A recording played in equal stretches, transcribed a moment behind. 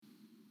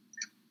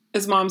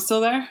Is Mom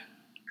still there?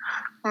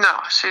 No,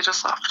 she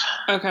just left.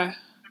 Okay.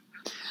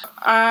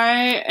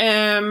 I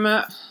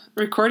am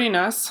recording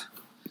us.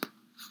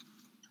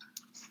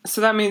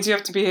 So that means you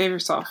have to behave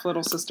yourself,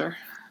 little sister.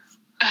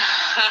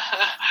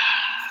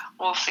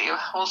 We'll see.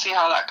 We'll see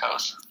how that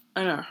goes.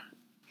 I know.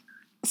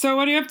 So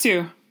what are you up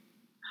to?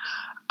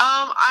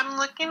 I'm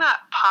looking at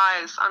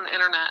pies on the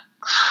internet.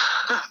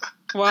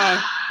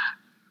 Why?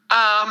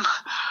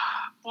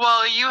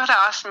 Well, you had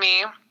asked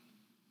me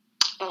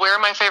where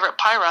my favorite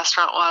pie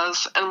restaurant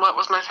was and what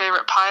was my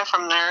favorite pie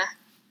from there.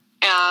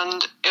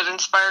 And it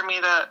inspired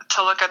me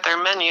to look at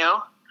their menu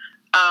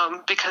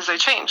because they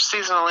change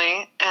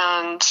seasonally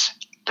and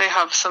they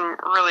have some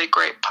really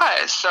great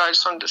pies. So I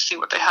just wanted to see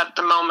what they had at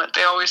the moment.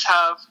 They always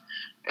have,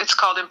 it's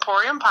called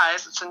Emporium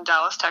Pies. It's in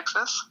Dallas,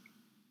 Texas.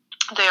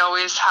 They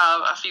always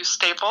have a few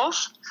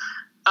staples.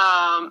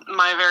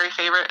 My very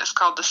favorite is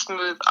called the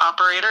Smooth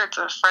Operator. It's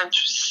a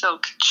French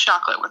silk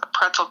chocolate with a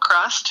pretzel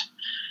crust.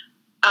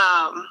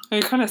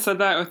 You kind of said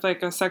that with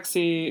like a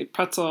sexy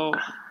pretzel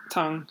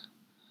tongue.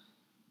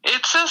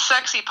 It's a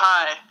sexy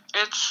pie.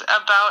 It's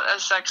about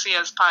as sexy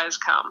as pies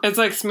come. It's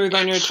like smooth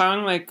on your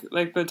tongue, like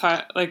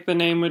the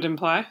name would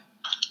imply.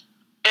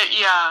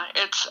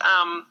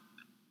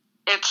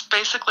 It's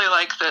basically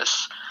like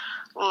this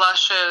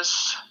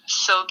luscious,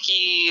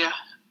 silky,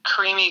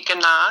 creamy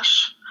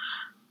ganache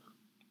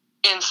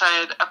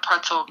inside a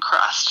pretzel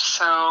crust.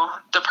 So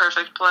the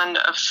perfect blend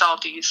of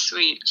salty,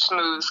 sweet,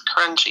 smooth,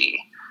 crunchy,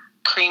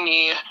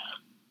 creamy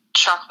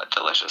chocolate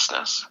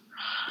deliciousness.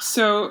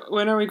 So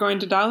when are we going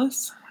to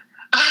Dallas?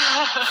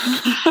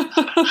 Let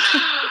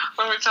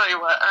me tell you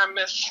what, I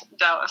miss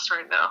Dallas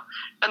right now.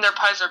 And their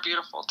pies are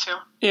beautiful too.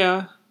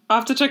 Yeah, I'll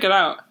have to check it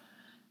out.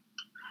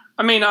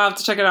 I mean, I'll have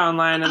to check it out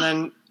online, and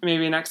then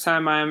maybe next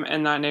time I'm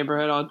in that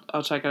neighborhood,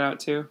 I'll check it out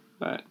too.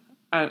 But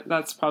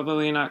that's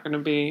probably not going to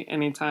be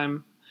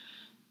anytime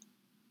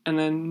in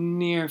the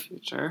near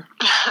future,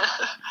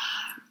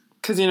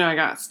 because I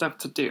got stuff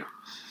to do.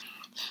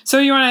 So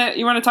you want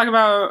to talk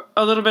about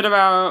a little bit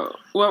about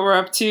what we're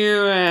up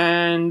to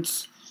and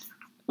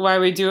why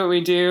we do what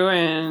we do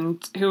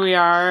and who we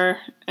are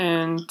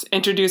and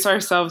introduce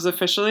ourselves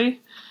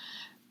officially?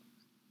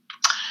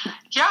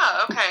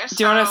 Yeah, okay.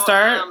 Do you want to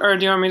start or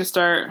do you want me to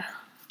start?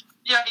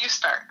 Yeah, you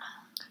start.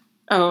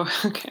 Oh,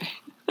 okay.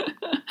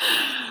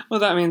 Well,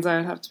 that means I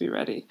would have to be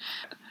ready.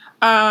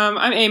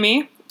 I'm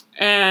Amy,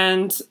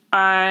 and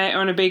I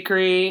own a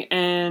bakery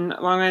in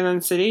Long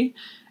Island City,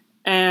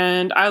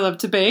 and I love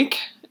to bake.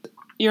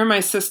 You're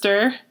my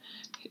sister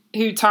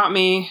who taught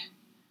me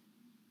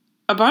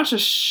a bunch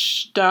of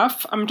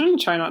stuff. I'm going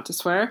to try not to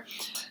swear.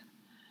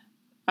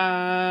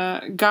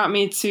 Got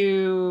me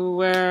to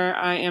where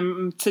I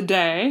am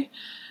today.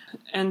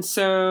 And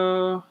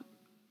so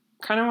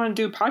kind of want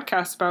to do a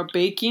podcast about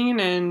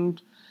baking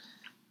and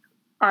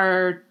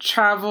our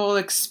travel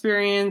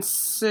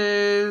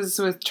experiences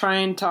with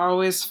trying to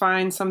always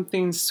find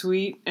something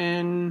sweet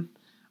in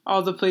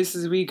all the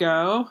places we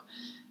go.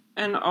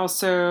 And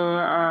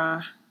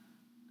also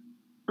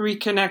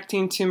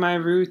reconnecting to my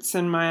roots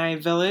and my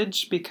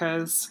village,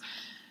 because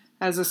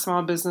as a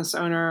small business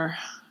owner,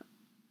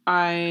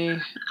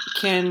 I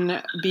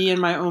can be in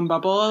my own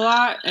bubble a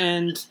lot,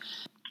 and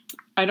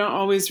I don't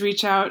always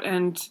reach out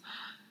and,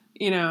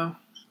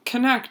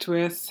 connect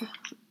with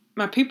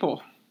my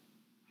people.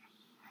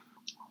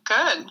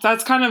 Good.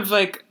 That's kind of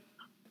like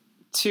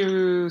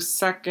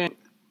 20-second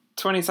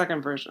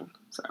version.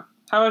 So,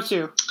 how about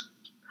you?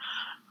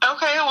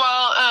 Okay,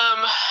 well,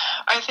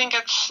 I think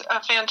it's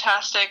a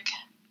fantastic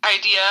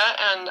idea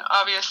and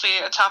obviously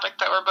a topic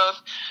that we're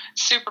both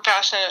super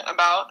passionate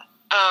about.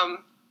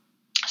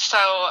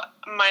 So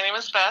my name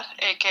is Beth,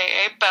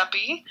 aka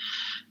Beppy,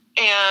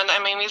 and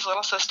I'm Amy's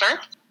little sister.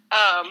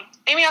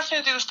 Amy asked me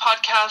to do this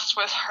podcast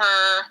with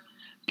her.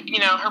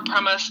 Her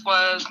premise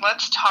was,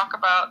 let's talk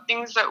about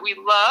things that we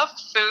love: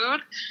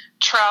 food,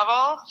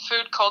 travel,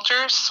 food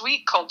culture,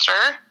 sweet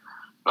culture,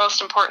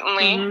 most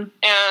importantly,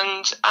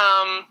 and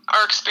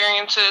our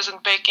experiences in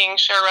baking,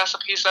 share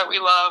recipes that we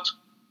love,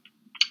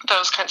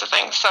 those kinds of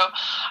things. So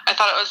I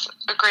thought it was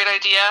a great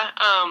idea.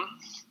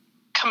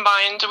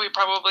 Combined, we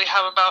probably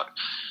have about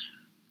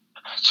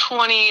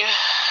 20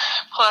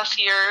 plus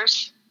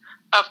years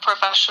of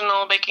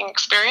professional baking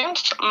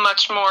experience,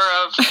 much more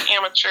of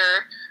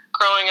amateur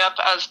growing up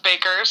as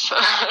bakers.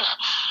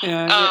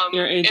 Yeah,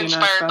 you're aging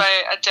inspired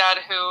by a dad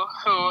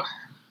who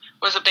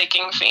was a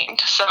baking fiend.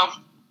 So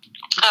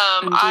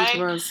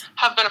I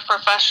have been a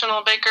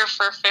professional baker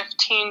for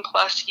 15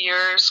 plus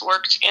years,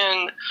 worked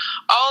in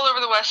all over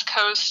the West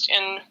Coast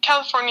in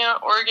California,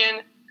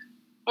 Oregon,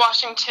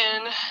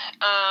 Washington,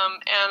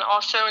 and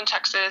also in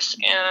Texas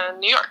and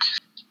New York.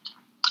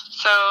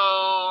 So,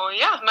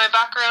 yeah, my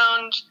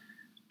background,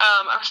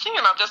 I was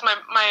thinking about this.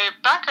 My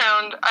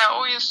background, I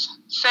always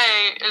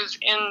say, is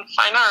in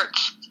fine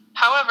arts.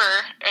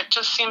 However, it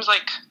just seems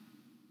like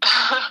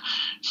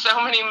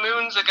so many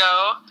moons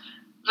ago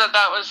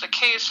that was the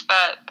case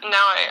that now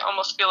I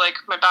almost feel like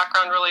my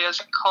background really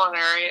isn't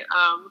culinary.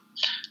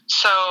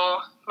 So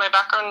my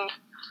background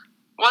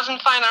was in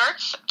fine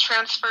arts,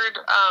 transferred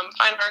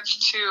fine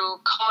arts to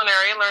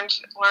culinary,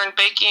 learned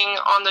baking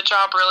on the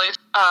job, really.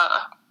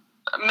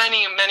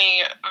 Many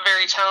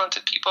very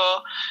talented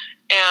people,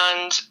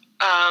 and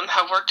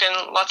have worked in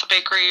lots of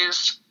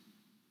bakeries,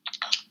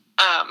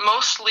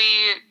 mostly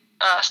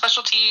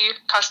specialty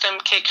custom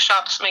cake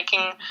shops,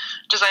 making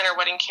designer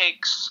wedding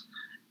cakes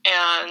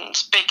and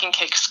baking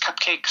cakes,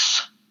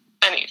 cupcakes,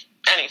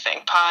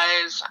 anything,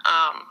 pies,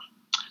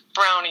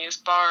 brownies,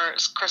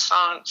 bars,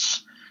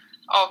 croissants,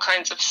 all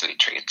kinds of sweet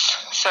treats.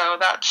 So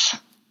that's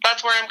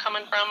where I'm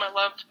coming from. I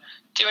love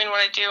doing what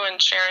I do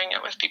and sharing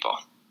it with people.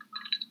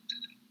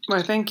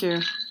 Why, thank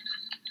you.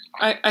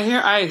 I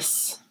hear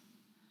ice.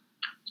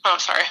 Oh,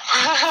 sorry.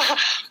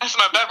 That's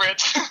my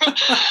beverage.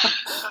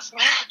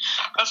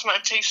 that's my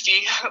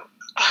tasty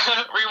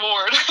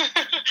reward.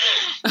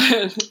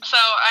 So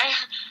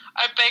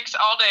I baked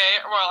all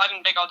day. Well, I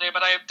didn't bake all day,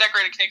 but I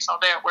decorated cakes all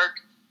day at work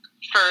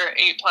for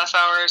 8+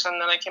 hours,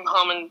 and then I came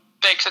home and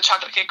baked a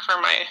chocolate cake for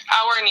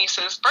our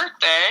niece's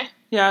birthday.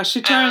 Yeah,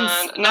 she turns.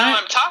 And now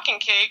I'm talking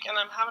cake, and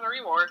I'm having a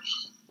reward.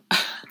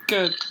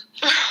 Good.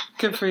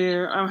 Good for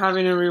you. I'm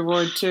having a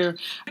reward, too.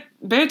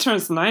 Bea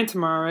turns 9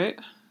 tomorrow, right?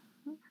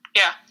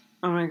 Yeah.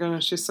 Oh, my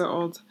goodness. She's so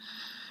old.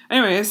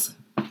 Anyways,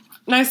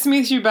 nice to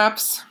meet you,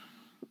 Beps.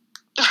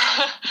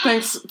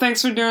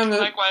 Thanks for doing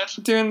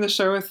the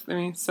show with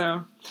me.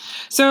 So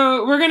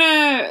we're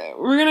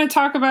gonna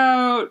talk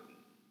about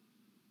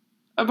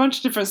a bunch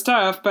of different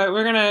stuff, but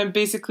we're gonna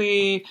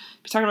basically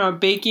be talking about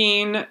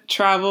baking,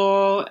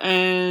 travel,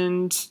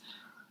 and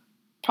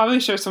probably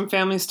share some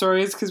family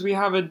stories because we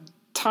have a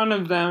ton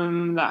of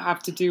them that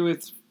have to do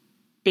with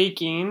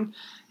baking,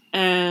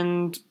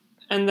 and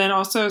then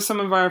also some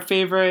of our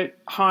favorite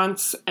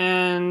haunts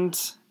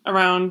and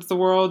around the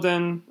world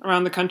and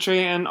around the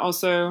country, and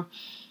also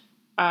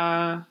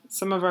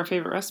some of our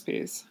favorite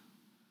recipes.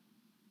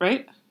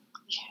 Right?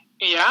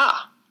 Yeah.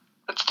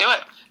 Let's do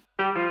it.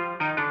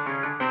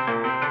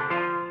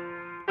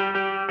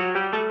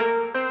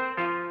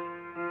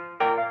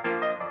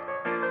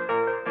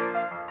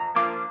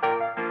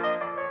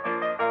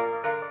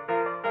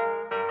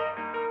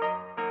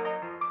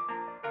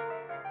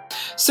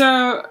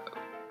 So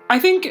I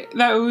think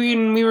that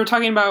when we were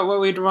talking about what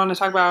we'd want to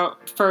talk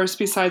about first,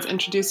 besides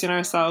introducing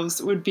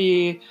ourselves, would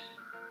be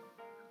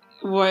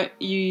what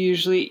you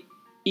usually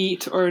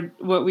eat or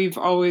what we've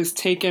always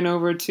taken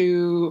over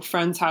to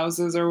friends'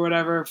 houses or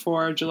whatever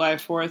for July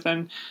 4th.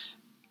 And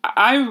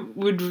I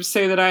would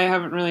say that I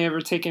haven't really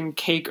ever taken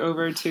cake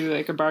over to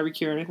like a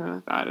barbecue or anything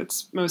like that.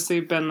 It's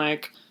mostly been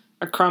like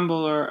a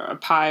crumble or a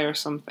pie or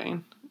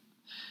something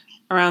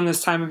around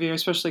this time of year,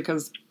 especially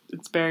because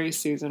it's berry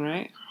season,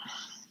 right?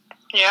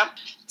 Yep.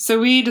 So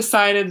we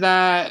decided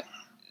that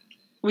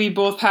we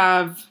both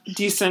have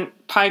decent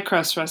pie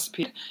crust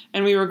recipes,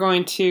 and we were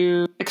going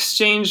to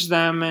exchange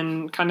them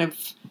and kind of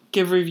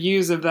give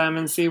reviews of them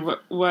and see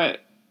what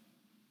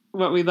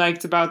we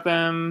liked about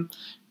them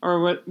or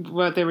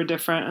what they were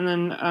different, and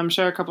then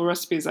share a couple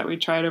recipes that we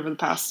tried over the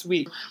past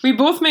week. We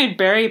both made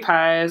berry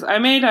pies. I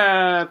made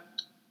a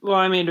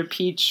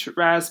peach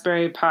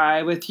raspberry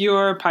pie with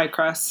your pie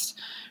crust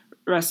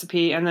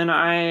recipe, and then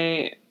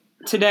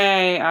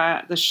today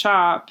at the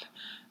shop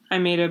I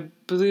made a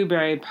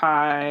blueberry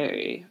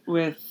pie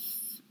with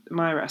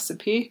my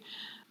recipe,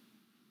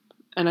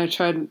 and I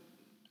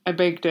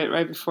baked it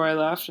right before I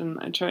left, and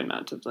I tried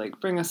not to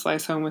bring a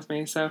slice home with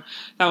me, so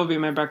that will be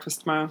my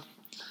breakfast tomorrow.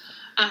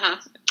 Mm-hmm.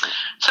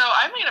 So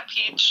I made a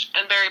peach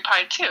and berry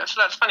pie too, so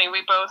that's funny.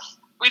 We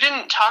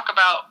didn't talk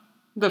about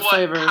the what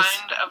flavors.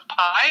 Kind of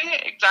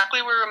pie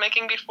exactly we were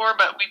making before,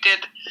 but we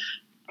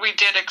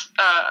did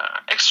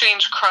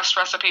exchange crust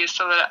recipes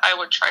so that I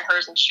would try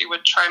hers and she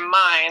would try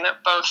mine,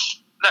 both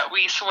that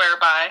we swear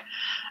by,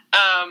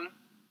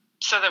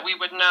 so that we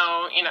would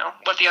know,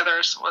 what the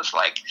others was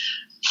like.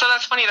 So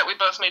that's funny that we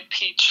both made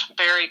peach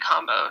berry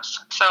combos.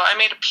 So I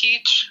made a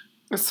peach,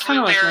 it's kind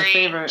of like my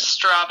favorite,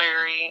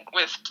 strawberry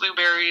with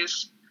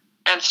blueberries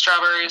and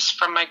strawberries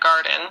from my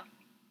garden.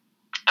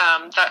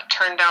 That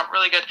turned out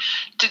really good.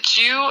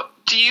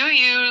 Do you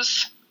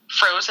use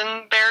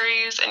frozen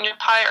berries in your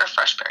pie or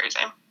fresh berries,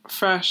 Aim?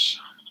 Fresh.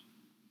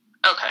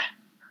 Okay.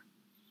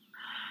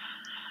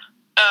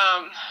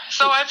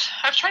 So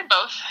I've tried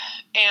both,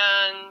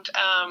 and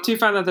do you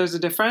find that there's a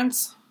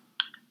difference?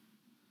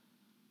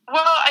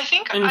 Well, I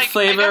think in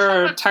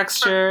flavor or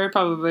texture,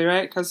 probably,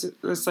 right? Because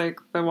it's like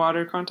the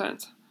water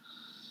content.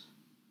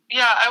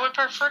 Yeah, I would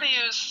prefer to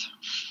use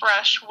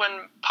fresh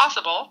when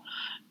possible.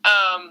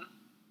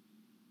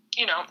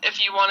 If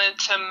you wanted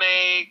to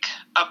make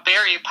a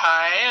berry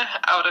pie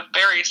out of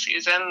berry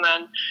season,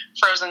 then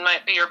frozen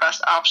might be your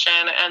best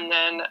option, and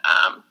then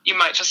you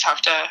might just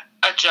have to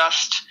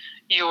adjust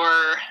your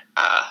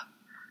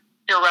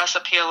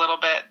recipe a little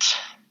bit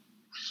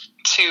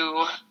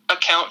to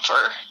account for,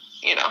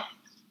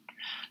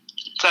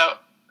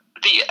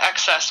 the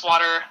excess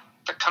water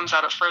that comes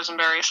out of frozen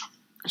berries.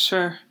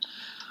 Sure.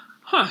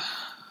 Huh.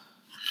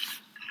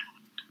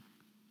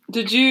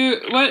 So do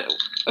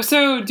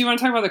you want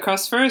to talk about the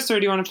crust first, or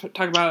do you want to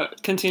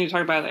continue to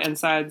talk about the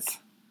insides?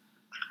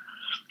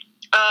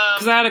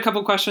 Because I had a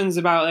couple questions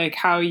about like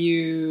how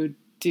you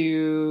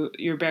do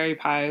your berry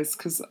pies.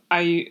 Because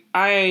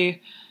I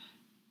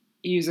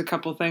use a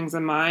couple things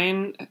in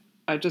mine,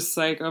 just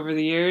like over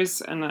the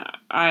years, and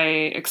I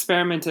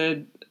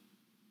experimented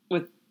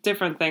with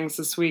different things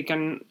this week,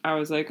 and I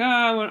was like,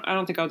 oh, I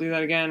don't think I'll do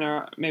that again,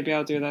 or maybe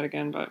I'll do that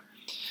again. But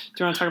do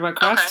you want to talk about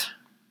crust? Okay.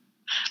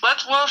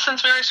 Well,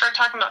 since we already started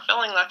talking about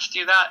filling, let's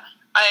do that.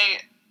 I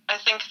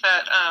think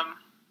that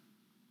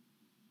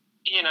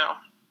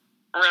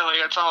really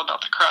it's all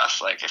about the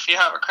crust. Like if you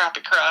have a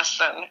crappy crust,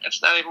 then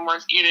it's not even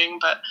worth eating.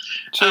 But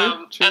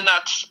true. And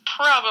that's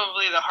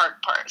probably the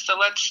hard part. So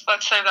let's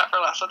save that for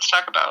last. Let's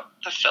talk about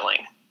the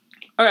filling.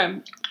 Okay,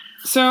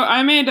 so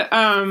I made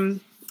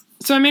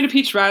a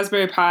peach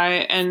raspberry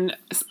pie, and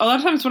a lot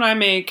of times when I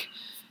make,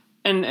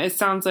 and it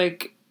sounds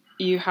like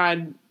you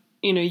have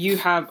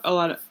a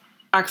lot of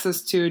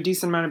access to a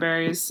decent amount of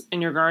berries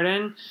in your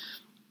garden.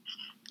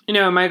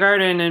 My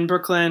garden in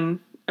Brooklyn,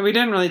 and we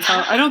didn't really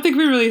tell. I don't think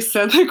we really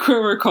said like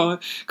where we're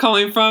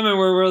calling from and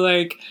where we're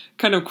like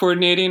kind of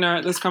coordinating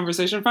this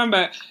conversation from.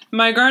 But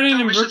my garden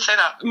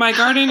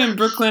in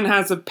Brooklyn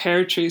has a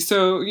pear tree,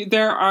 so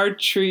there are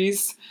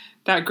trees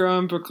that grow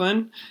in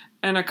Brooklyn,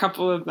 and a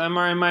couple of them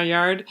are in my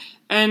yard.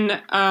 And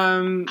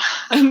so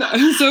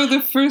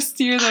the first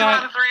year that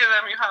out of 3 of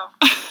them you have.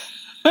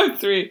 I have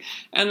 3,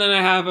 and then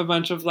I have a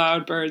bunch of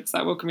loud birds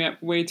that woke me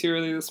up way too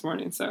early this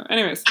morning. So,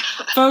 anyways,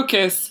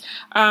 focus.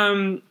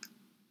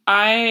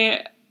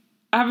 I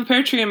have a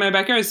pear tree in my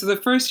backyard. So the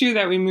first year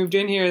that we moved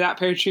in here, that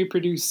pear tree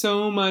produced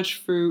so much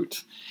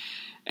fruit,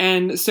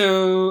 and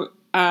so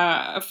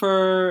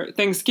for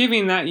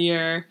Thanksgiving that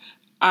year,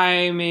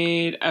 I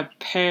made a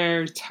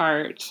pear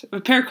tart, a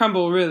pear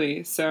crumble,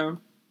 really. So.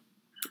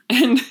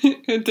 And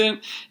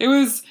the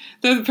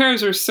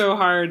pears were so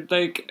hard,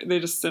 like they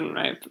just didn't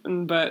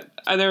ripen. But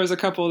there was a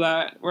couple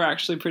that were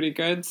actually pretty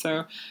good,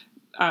 so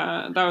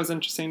that was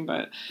interesting.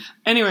 But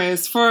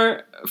anyways,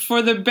 for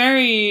the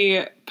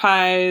berry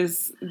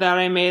pies that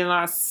I made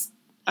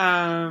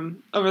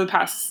over the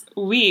past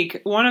week,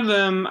 one of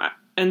them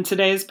in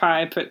today's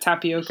pie I put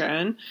tapioca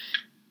in,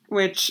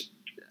 which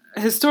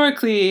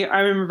historically I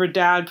remember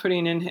Dad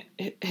putting in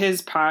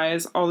his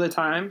pies all the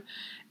time.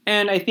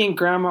 And I think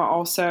Grandma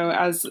also,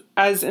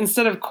 as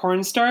instead of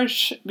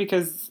cornstarch,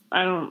 because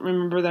I don't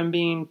remember them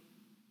being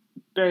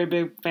very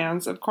big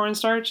fans of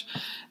cornstarch,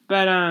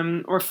 but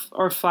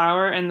or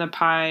flour in the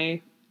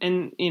pie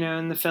in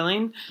the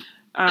filling,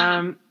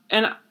 and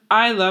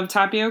I love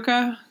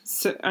tapioca,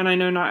 and I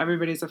know not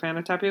everybody's a fan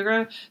of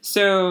tapioca,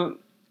 so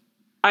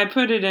I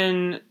put it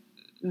in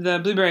the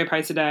blueberry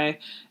pie today,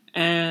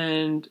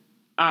 and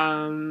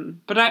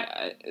but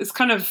it's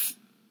kind of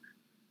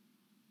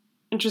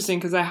interesting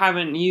because I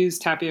haven't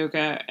used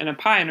tapioca in a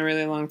pie in a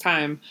really long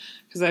time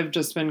because I've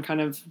just been kind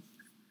of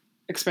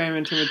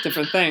experimenting with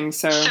different things.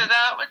 So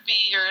that would be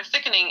your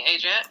thickening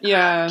agent.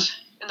 Yeah.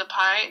 In the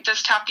pie.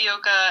 Does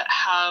tapioca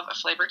have a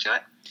flavor to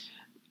it?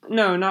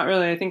 No, not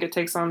really. I think it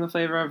takes on the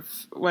flavor of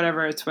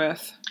whatever it's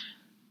with.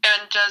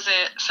 And does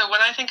it, so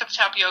when I think of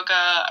tapioca,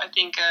 I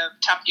think of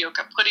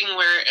tapioca pudding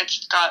where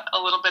it's got a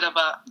little bit of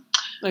a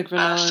like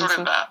vanilla sort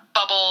of a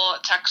bubble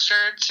texture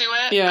to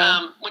it.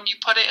 Yeah. When you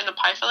put it in the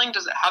pie filling,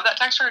 does it have that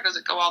texture or does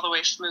it go all the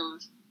way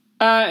smooth?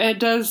 It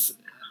does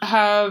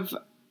have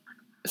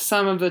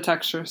some of the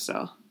texture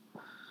still.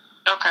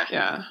 Okay.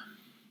 Yeah.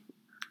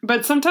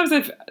 But sometimes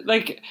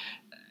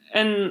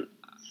and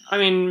I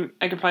mean,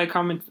 I could probably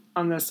comment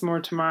on this more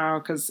tomorrow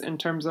because in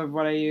terms of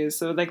what I use.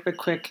 So like the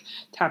quick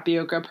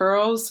tapioca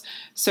pearls.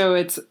 So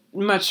it's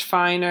much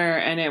finer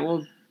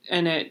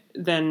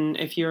then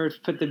if you were to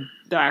put the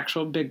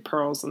actual big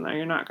pearls in there,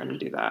 you're not going to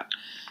do that.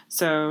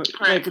 So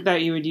right. Like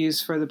that you would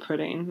use for the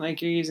pudding.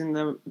 Like you're using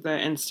the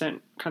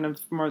instant, kind of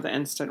more the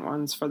instant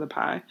ones for the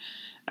pie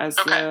as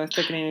the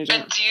thickening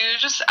agent. And do you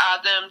just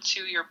add them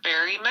to your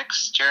berry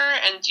mixture?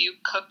 And do you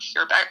cook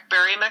your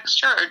berry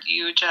mixture? Or do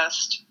you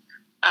just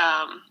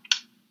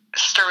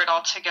stir it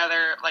all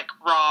together like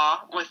raw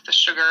with the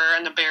sugar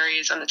and the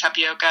berries and the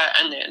tapioca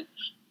and then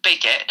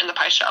bake it in the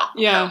pie shell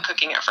without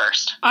cooking it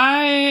first?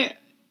 I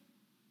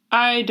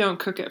don't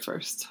cook it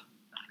first.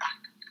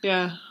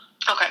 Yeah.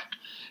 Okay.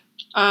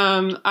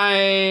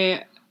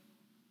 I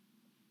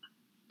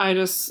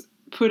just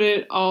put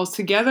it all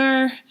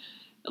together,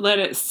 let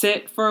it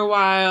sit for a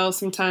while,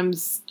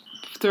 sometimes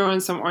throw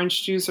in some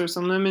orange juice or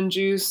some lemon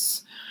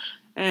juice,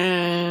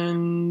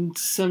 and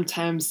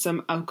sometimes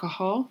some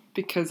alcohol,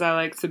 because I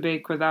like to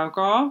bake with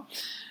alcohol.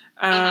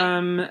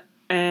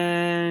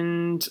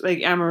 And like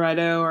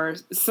amaretto or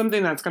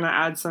something that's going to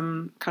add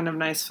some kind of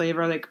nice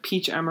flavor, like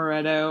peach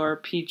amaretto or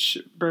peach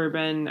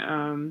bourbon.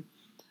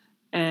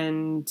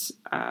 And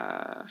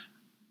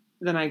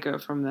then I go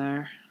from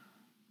there.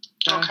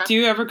 Okay. Do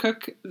you ever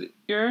cook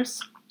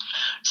yours?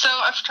 So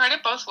I've tried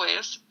it both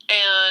ways,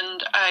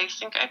 and I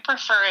think I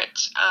prefer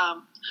it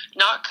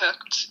not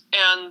cooked.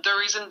 And the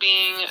reason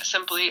being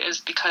simply is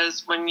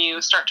because when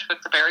you start to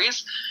cook the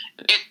berries,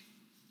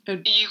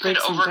 you could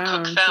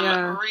overcook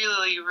them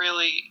really,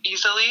 really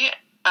easily.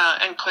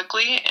 and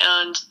quickly,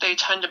 and they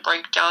tend to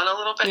break down a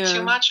little bit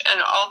too much.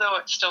 And although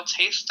it still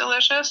tastes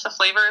delicious, the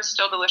flavor is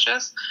still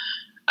delicious,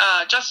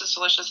 just as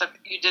delicious if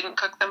you didn't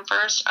cook them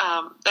first.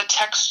 The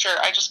texture,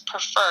 I just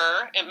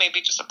prefer, it may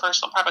be just a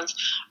personal preference,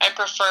 I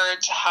prefer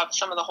to have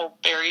some of the whole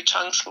berry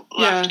chunks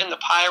left in the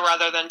pie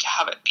rather than to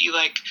have it be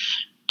like,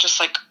 just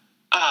like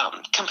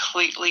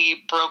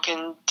completely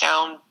broken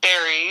down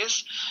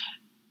berries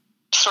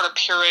sort of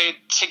pureed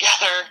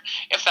together,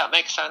 if that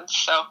makes sense.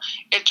 So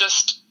it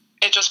just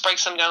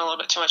breaks them down a little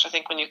bit too much, I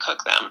think, when you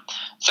cook them.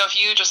 So if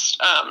you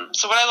just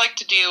so what I like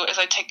to do is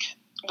I take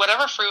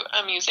whatever fruit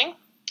I'm using.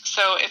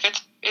 So if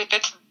it's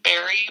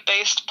berry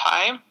based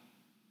pie,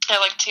 I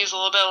like to use a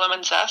little bit of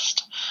lemon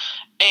zest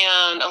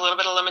and a little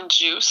bit of lemon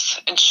juice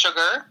and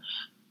sugar,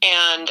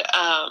 and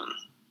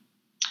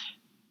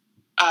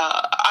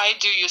I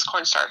do use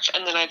cornstarch,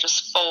 and then I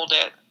just fold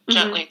it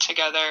gently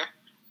together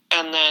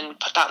and then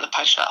put that in the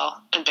pie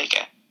shell and bake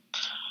it.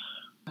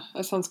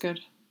 That sounds good.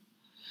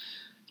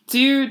 Do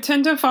you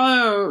tend to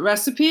follow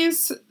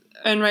recipes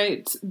and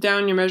write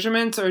down your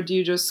measurements, or do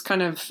you just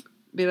kind of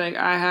be like,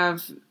 I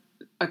have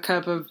a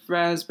cup of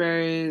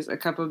raspberries, a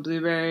cup of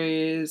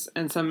blueberries,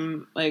 and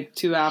some, like,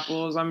 2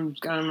 apples, I'm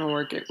going to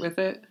work it with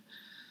it?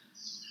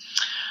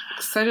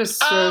 Because I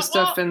just throw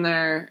stuff in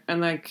there,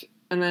 and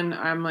then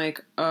I'm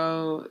like,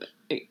 oh,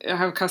 I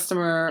have a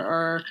customer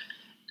or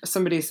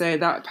somebody say,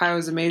 that pie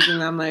was amazing,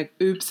 and I'm like,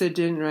 oops, I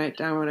didn't write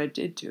down what I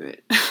did to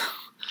it.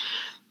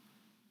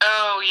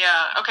 Oh,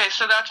 yeah. Okay,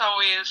 so that's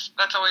always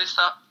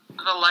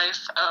the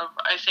life of,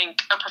 I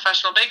think, a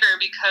professional baker,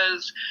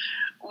 because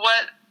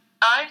what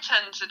I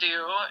tend to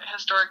do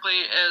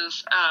historically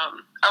is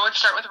I would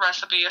start with a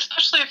recipe,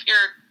 especially if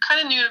you're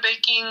kind of new to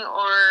baking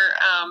or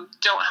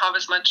don't have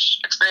as much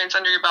experience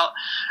under your belt.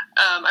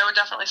 I would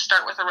definitely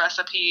start with a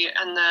recipe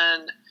and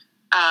then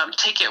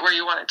take it where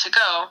you want it to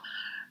go.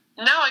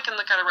 Now I can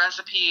look at a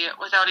recipe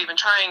without even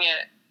trying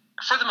it,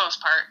 for the most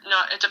part.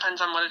 It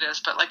depends on what it is,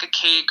 but like a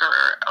cake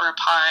or a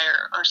pie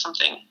or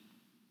something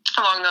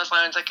along those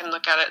lines, I can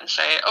look at it and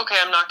say, okay,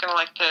 I'm not going to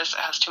like this. It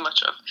has too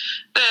much of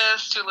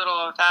this, too little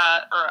of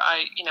that, or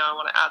I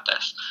want to add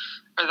this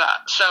or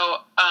that.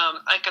 So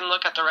I can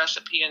look at the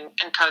recipe and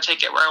kind of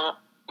take it where I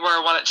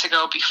want it to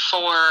go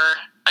before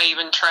I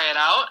even try it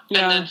out,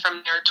 and then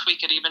from there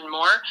tweak it even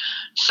more.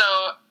 So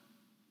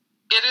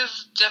it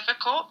is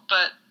difficult,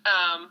 but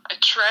I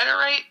try to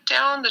write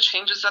down the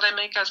changes that I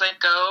make as I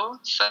go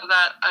so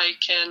that I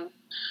can,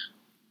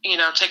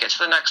 take it to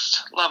the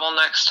next level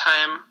next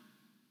time.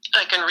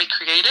 I can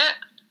recreate it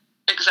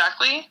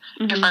exactly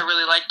if I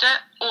really liked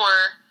it,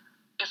 or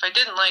if I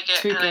didn't like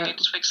it and I need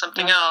to tweak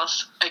something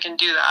else, I can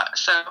do that.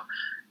 So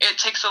it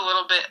takes a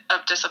little bit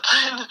of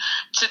discipline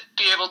to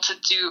be able to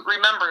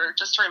remember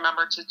to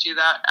do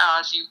that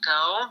as you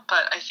go.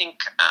 But I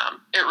think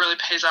it really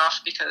pays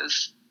off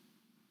because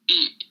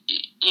you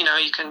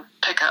can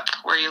pick up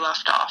where you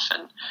left off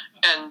and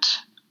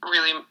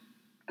really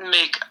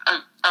make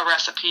a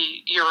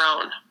recipe your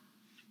own.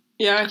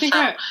 Yeah,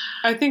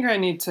 I think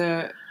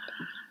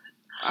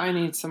I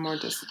need some more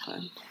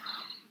discipline.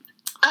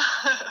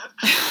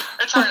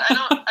 It's hard.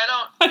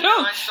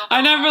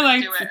 I never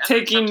liked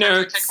taking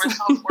notes. I take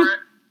myself for it.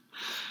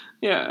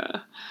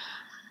 Yeah.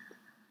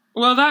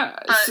 Well,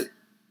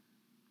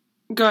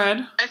 go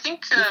ahead. I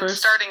think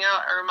starting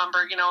out, I remember,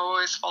 I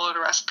always followed a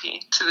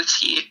recipe to the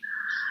T.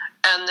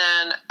 And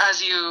then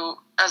as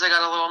I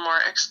got a little more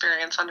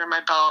experience under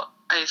my belt,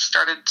 I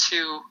started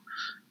to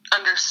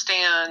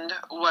understand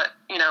what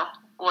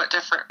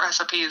different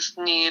recipes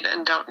need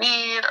and don't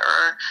need,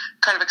 or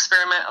kind of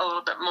experiment a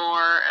little bit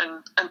more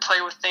and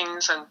play with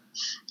things and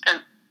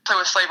play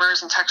with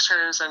flavors and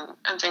textures and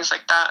things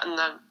like that. And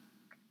then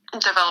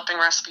developing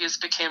recipes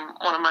became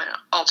one of my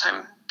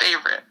all-time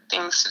favorite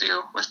things to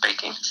do with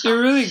baking. So.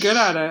 You're really good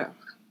at it.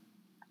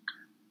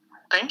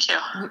 Thank you.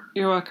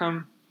 You're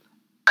welcome.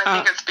 I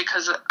think it's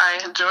because I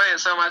enjoy it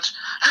so much.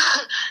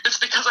 It's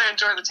because I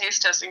enjoy the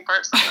taste testing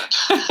part so much.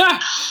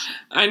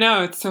 I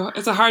know, it's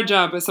a hard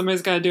job, but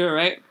somebody's got to do it,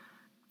 right?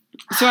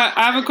 So I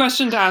have a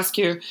question to ask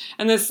you,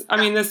 and this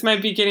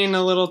might be getting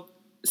a little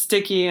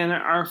sticky in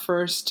our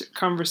first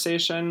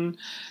conversation,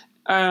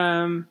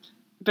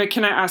 but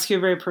can I ask you a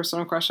very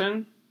personal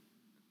question?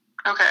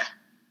 Okay.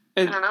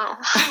 I don't know.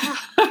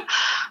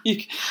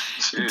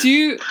 Do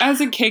you, as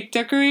a cake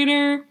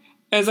decorator,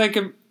 as like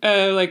a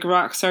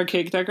rock star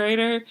cake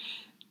decorator,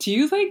 do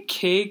you like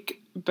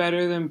cake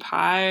better than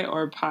pie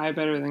or pie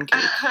better than cake?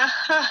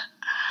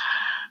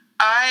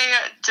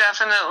 I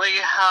definitely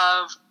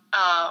have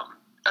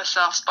a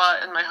soft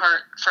spot in my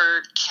heart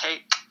for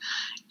cake.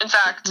 In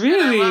fact,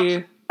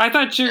 really, I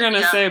thought you were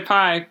gonna say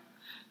pie,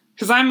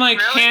 because I'm like,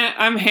 really?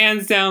 I'm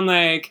hands down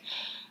like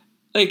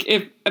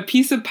if a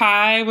piece of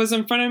pie was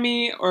in front of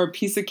me or a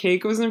piece of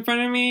cake was in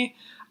front of me,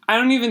 I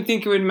don't even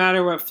think it would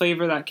matter what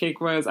flavor that cake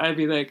was. I'd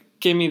be like,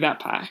 give me that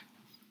pie.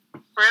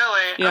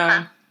 Really? Yeah.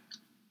 Okay.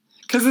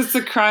 Because it's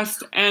the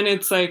crust, and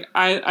it's like,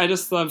 I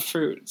just love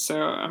fruit, so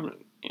I'm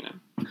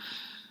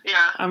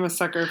a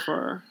sucker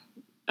for,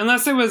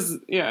 Unless it was,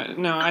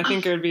 I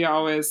think it would be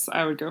always,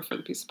 I would go for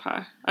the piece of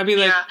pie. I'd be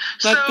like,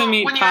 let them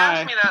eat pie. When you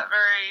asked me that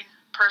very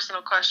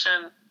personal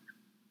question,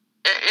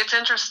 it's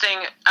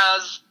interesting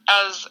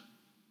as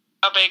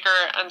a baker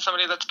and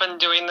somebody that's been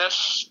doing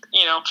this,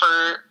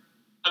 for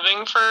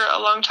living for a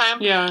long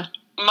time. Yeah.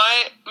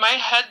 My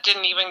head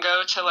didn't even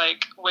go to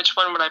like which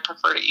one would I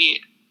prefer to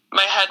eat.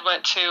 My head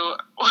went to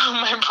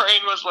my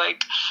brain was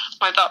like,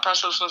 my thought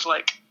process was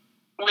like,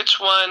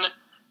 which one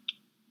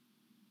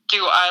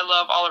do I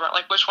love all around?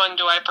 Like, which one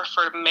do I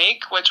prefer to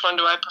make? Which one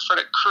do I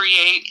prefer to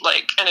create,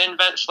 like, and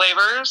invent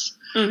flavors,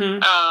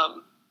 and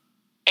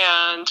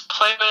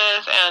play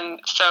with? And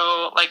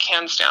so, like,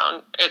 hands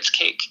down, it's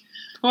cake.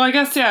 Well, I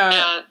guess,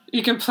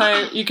 you can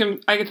play,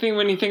 I think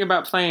when you think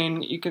about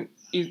playing,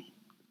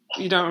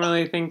 you don't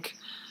really think,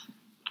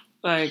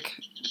 like,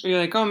 you're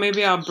like, oh,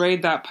 maybe I'll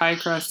braid that pie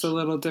crust a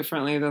little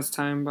differently this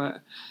time,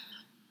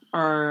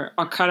 or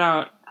I'll cut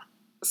out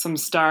some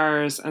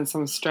stars and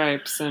some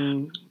stripes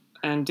and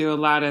do a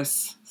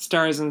lattice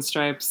stars and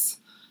stripes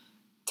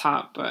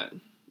top, but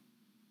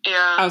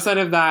outside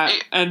of that,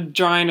 and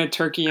drawing a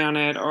turkey on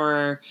it,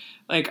 or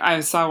like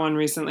I saw one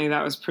recently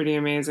that was pretty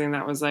amazing.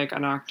 That was like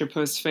an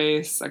octopus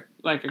face,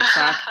 like a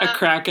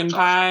kraken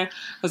pie. I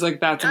was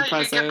like, that's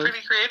impressive. You get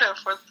pretty creative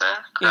with the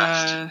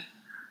crust. Yeah.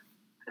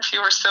 If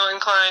you were so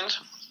inclined.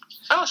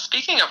 Oh,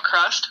 speaking of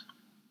crust.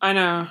 I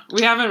know.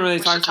 We haven't really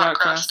talked about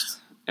crust.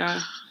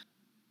 Yeah.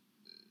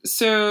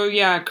 So,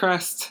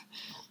 crust.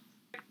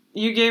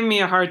 You gave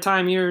me a hard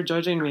time. You were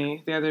judging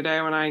me the other day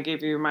when I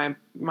gave you my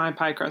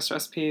pie crust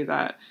recipe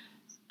that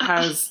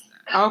has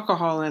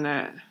alcohol in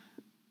it.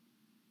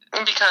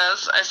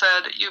 Because I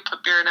said you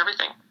put beer in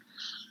everything.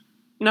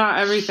 Not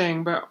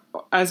everything, but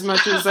as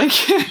much as I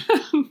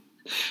can.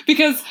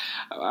 Because,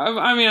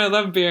 I mean, I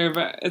love beer,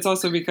 but it's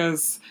also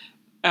because,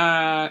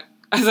 as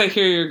I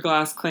hear your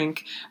glass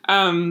clink,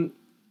 I'm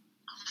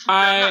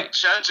not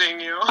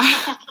judging you.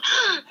 I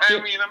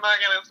mean, I'm not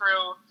going to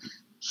throw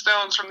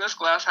stones from this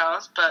glass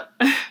house, but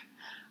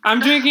I'm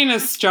drinking a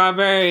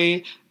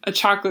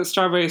chocolate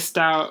strawberry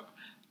stout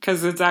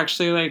because it's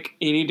actually like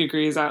 80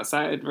 degrees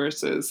outside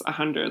versus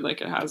 100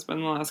 like it has been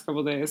the last couple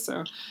of days.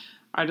 So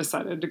I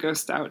decided to go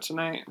stout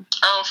tonight.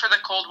 Oh, for the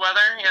cold weather?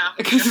 Yeah.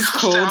 Because it's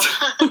cold.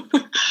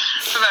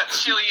 So that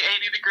chilly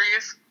 80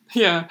 degrees.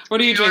 Yeah.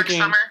 What are you drinking?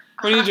 Summer.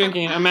 What are you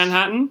drinking? A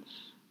Manhattan?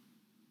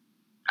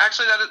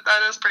 Actually,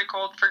 that is pretty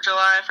cold for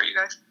July for you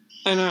guys.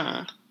 I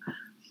know.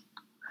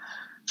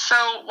 So,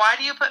 why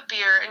do you put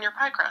beer in your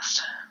pie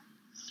crust?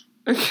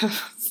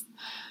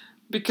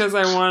 Because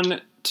I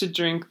want to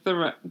drink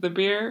the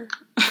beer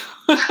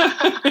in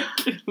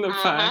the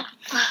pie.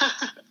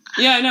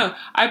 Yeah, I know.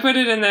 I put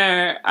it in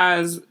there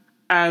as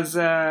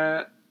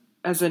an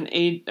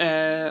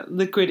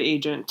liquid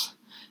agent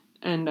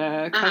and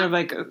kind of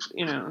like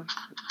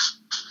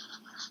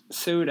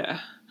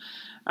soda.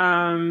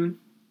 I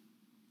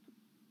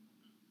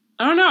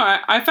don't know.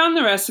 I found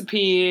the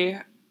recipe,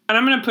 and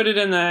I'm going to put it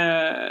in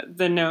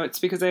the notes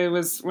because I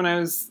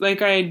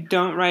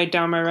don't write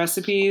down my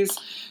recipes.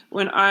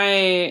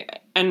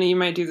 And you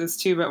might do this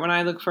too, but when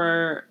I look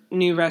for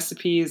new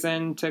recipes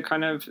and to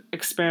kind of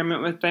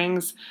experiment with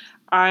things,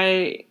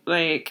 I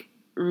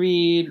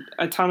read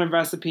a ton of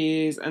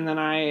recipes and then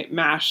I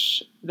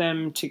mash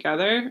them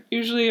together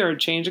usually, or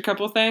change a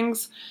couple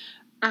things.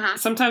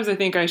 Sometimes I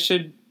think I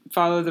should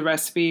follow the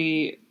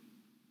recipe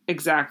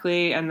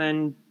exactly and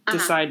then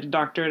decide to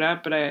doctor it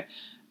up, but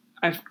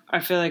I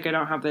feel like I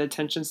don't have the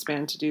attention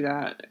span to do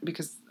that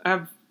because I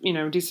have,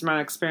 a decent amount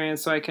of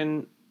experience, so I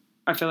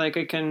feel like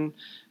I can,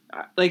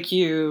 like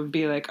you,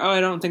 be like, oh,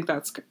 I don't think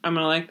I'm going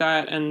to like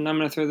that, and I'm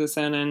going to throw this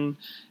in, and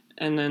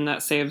then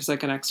that saves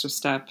like an extra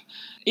step.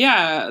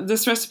 Yeah,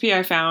 this recipe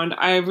I found,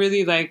 I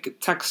really like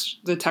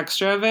the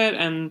texture of it,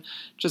 and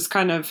just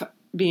kind of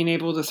being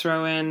able to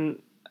throw in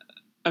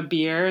a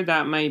beer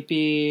that might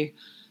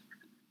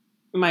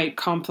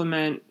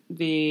complement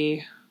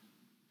the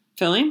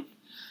filling.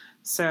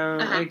 So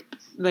a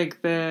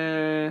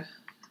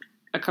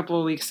couple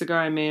of weeks ago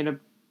I made a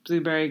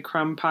blueberry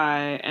crumb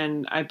pie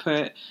and I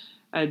put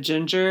a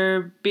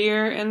ginger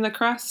beer in the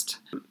crust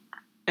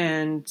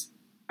and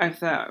I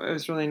thought it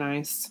was really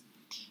nice.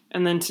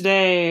 And then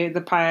today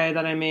the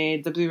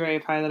blueberry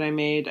pie that I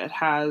made, it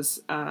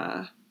has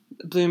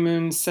Blue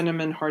Moon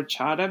cinnamon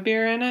horchata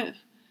beer in it,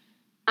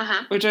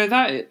 which I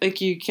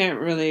thought you can't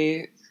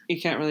really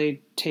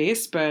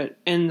taste, but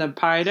in the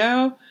pie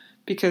dough,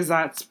 because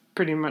that's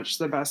pretty much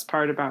the best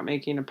part about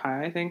making a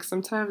pie, I think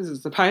sometimes,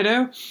 is the pie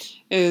dough,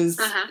 is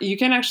you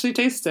can actually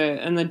taste it,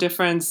 and the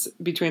difference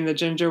between the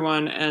ginger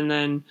one and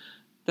then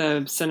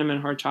the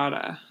cinnamon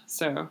horchata.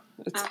 So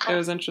it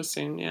was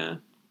interesting, yeah.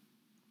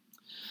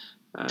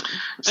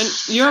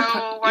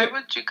 Why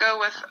would you go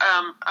with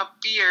a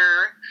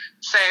beer,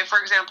 say, for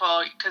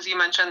example, because you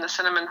mentioned the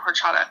cinnamon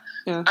horchata,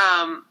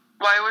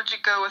 why would you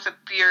go with a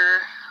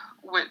beer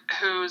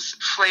whose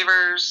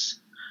flavors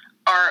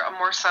are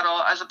more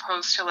subtle as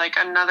opposed to like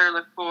another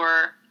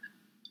liqueur,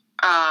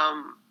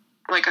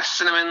 like a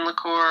cinnamon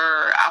liqueur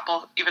or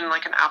apple, even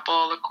like an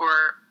apple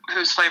liqueur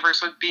whose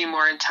flavors would be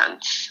more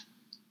intense?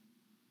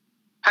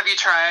 Have you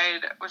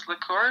tried with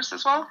liqueurs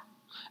as well?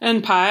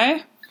 And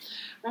pie?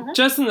 Mm-hmm.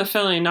 Just in the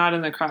filling, not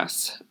in the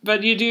crust.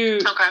 But you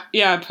do,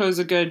 pose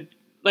a good,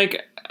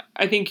 like,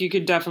 I think you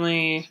could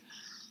definitely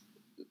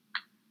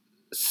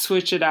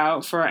switch it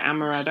out for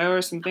amaretto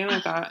or something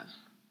like that.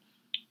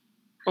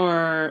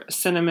 Or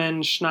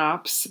cinnamon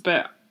schnapps,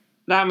 but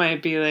that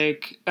might,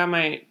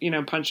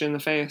 punch you in the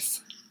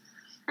face.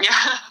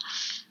 Yeah,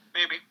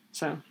 maybe.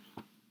 So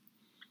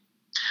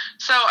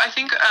I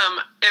think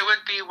it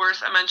would be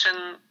worth a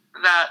mention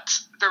that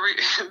the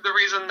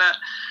reason that,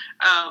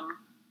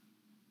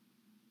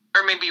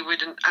 or maybe we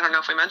didn't, I don't know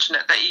if we mentioned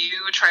it, that you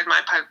tried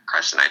my pie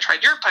crust and I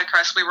tried your pie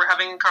crust. We were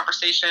having a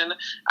conversation.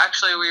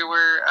 Actually, we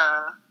were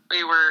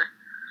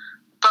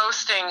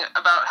boasting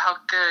about how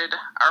good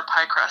our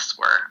pie crusts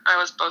were. I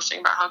was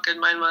boasting about how good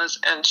mine was,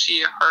 and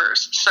she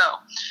hers. So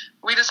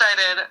we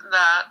decided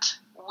that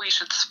we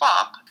should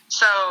swap.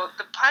 So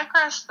the pie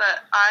crust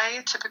that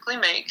I typically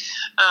make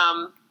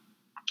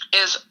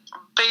is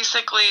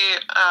basically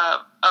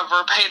a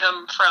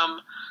verbatim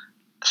from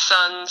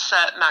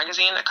Sunset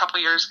Magazine. A couple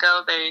years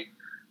ago,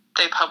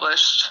 they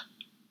published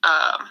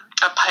a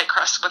pie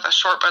crust with a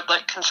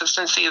shortbread-like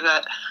consistency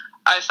that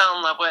I fell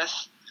in love with.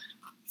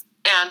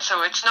 And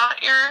so it's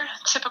not your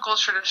typical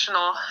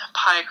traditional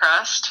pie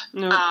crust,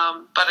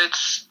 but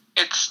it's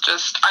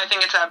just, I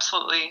think it's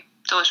absolutely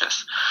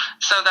delicious.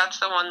 So that's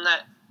the one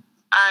that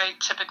I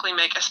typically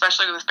make,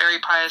 especially with berry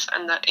pies,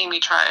 and that Amy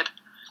tried.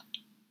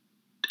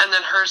 And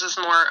then hers is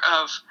more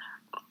of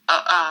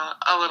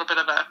a little bit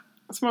of a...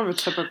 It's more of a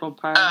typical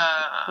pie.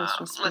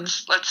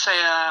 Let's say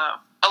a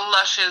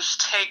luscious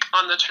take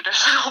on the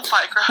traditional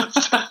pie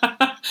crust.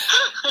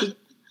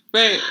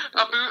 Wait.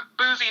 A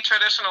boozy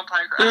traditional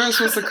pie crust. You weren't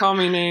supposed to call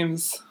me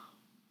names.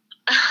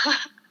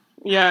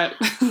 Yeah.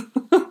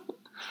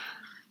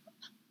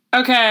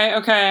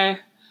 Okay.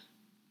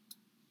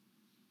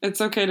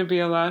 It's okay to be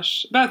a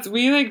lush. Beth,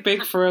 we,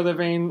 bake for a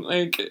living.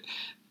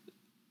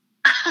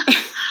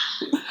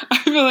 I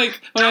feel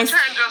like when Don't try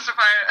and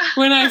justify it.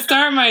 When I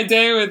start my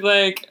day with,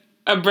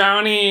 a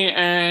brownie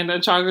and a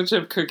chocolate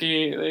chip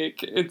cookie,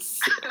 it's,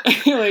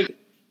 it's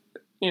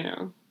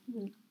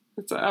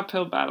an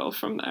uphill battle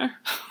from there.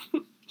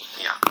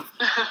 Yeah.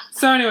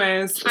 So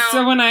anyways,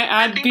 so when I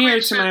add beer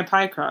to my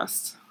pie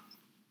crust.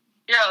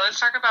 Yeah, let's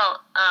talk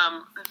about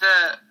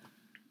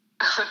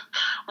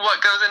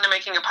what goes into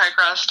making a pie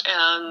crust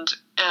and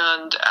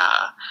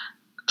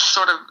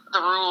sort of the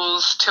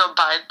rules to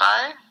abide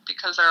by,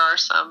 because there are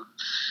some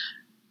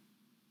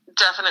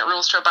definite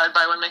rules to abide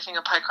by when making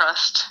a pie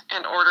crust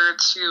in order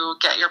to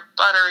get your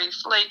buttery,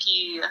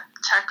 flaky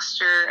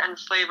texture and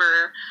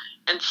flavor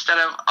instead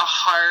of a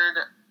hard,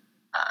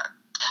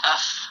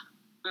 tough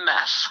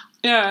mess.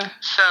 Yeah.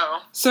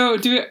 So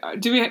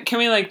can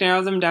we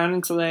narrow them down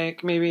into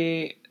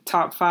maybe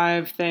top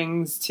 5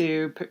 things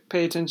to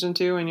pay attention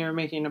to when you're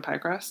making a pie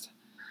crust?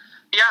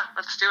 Yeah,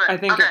 let's do it. I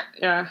think. Okay.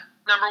 Yeah.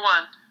 Number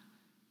 1.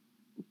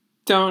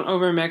 Don't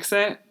overmix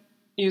it.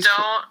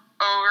 Don't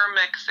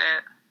overmix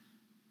it.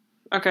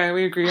 Okay,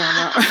 we agree on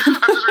that. I'm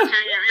just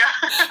repeating you,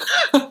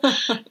 yeah.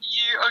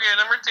 Okay,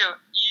 number 2.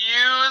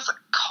 Use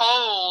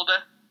cold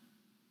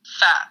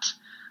fat.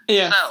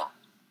 Yeah. So,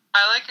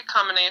 I like a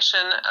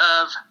combination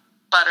of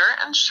butter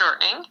and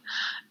shortening,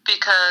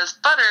 because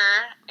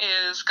butter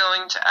is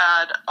going to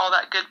add all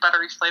that good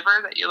buttery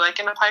flavor that you like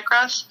in a pie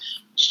crust.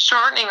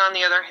 Shortening, on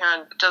the other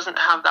hand, doesn't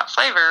have that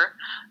flavor.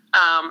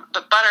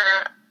 The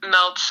butter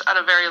melts at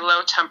a very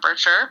low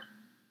temperature.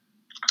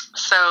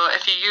 So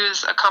if you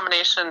use a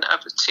combination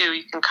of the two,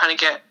 you can kind of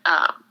get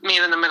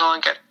meat in the middle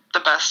and get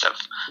the best of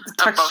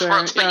both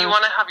worlds. But you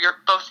want to have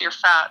both your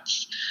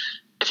fats.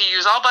 If you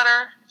use all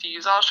butter, if you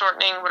use all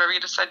shortening, whatever you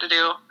decide to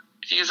do,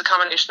 if you use a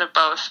combination of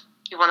both,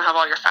 you want to have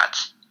all your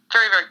fats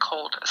very, very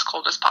cold as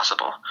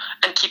possible,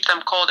 and keep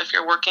them cold. If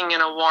you're working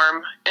in a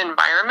warm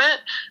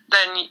environment,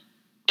 then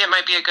it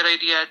might be a good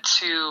idea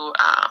to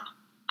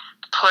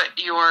put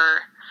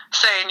your,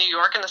 say, New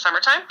York in the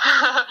summertime.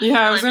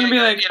 Yeah, I was going to be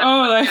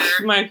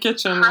my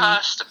kitchen.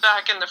 Crust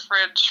back in the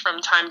fridge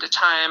from time to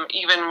time,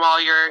 even while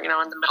you're, in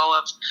the middle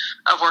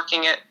of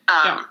working it,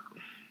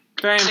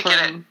 very to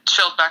important. Get it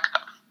chilled back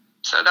up.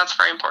 So that's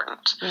very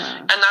important. Yeah.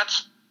 And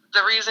that's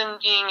the reason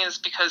being is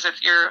because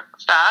if your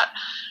fat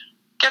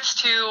gets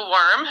too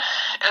warm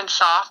and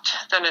soft,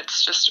 then it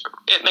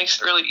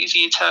makes it really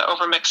easy to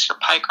overmix your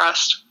pie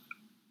crust.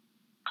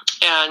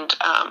 And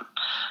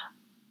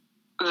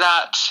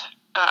that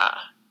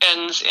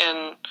ends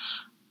in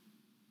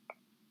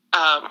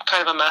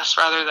kind of a mess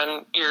rather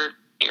than your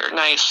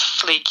nice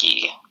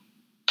flaky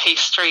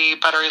pastry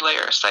buttery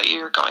layers that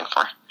you're going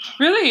for.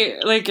 Really,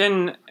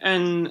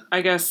 and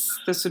I guess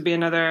this would be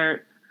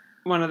another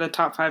one of the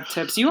top 5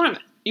 tips. You want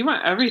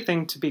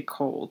everything to be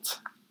cold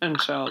and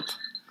chilled,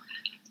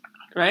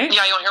 right?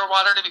 Yeah, you want your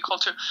water to be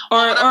cold too.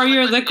 Or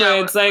your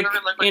liquids,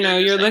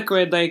 your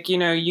liquid,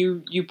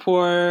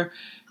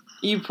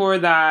 you pour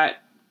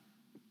that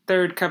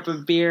 3rd cup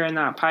of beer in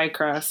that pie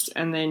crust,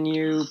 and then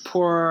you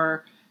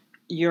pour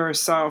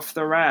yourself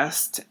the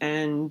rest,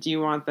 and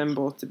you want them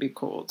both to be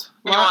cold.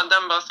 You want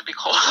them both to be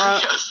cold.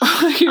 Yes,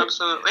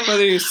 absolutely.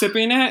 Whether you're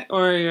sipping it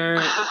or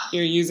you're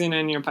using it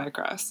in your pie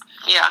crust.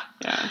 Yeah.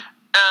 Yeah.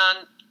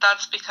 And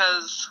that's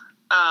because,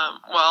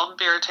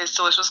 beer tastes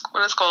delicious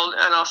when it's cold,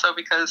 and also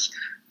because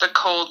the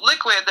cold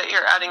liquid that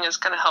you're adding is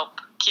going to help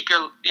keep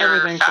your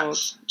everything fats cold.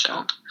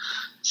 chilled.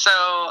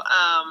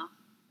 Yeah.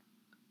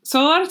 So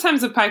a lot of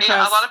times with pie crust...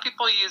 Yeah, a lot of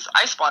people use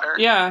ice water.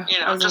 Yeah.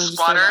 Just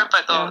water,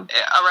 but a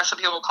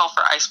recipe will call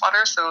for ice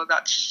water, so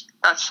that's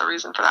the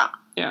reason for that.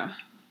 Yeah.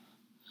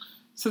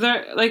 So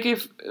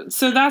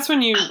that's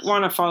when you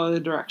want to follow the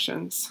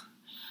directions.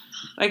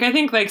 Like, I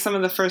think, like, some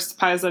of the first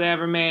pies that I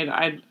ever made,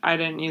 I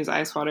didn't use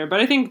ice water. But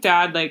I think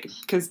Dad, like,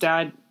 because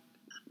Dad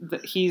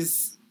and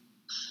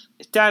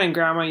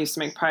Grandma used to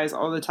make pies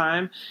all the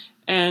time.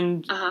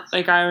 And,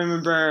 like, I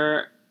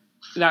remember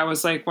that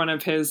was, like, one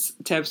of his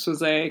tips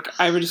was, like,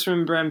 I would just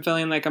remember him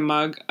filling, like, a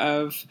mug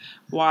of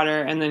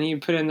water, and then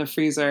he'd put it in the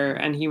freezer,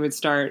 and he would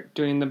start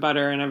doing the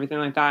butter and everything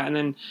like that. And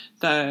then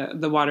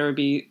the water would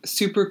be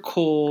super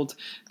cold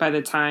by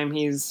the time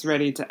he's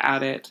ready to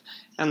add it.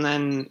 And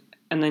then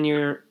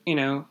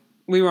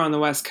we were on the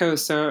West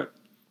Coast, so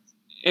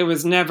it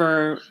was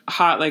never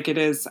hot like it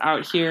is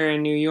out here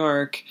in New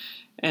York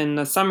in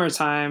the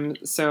summertime.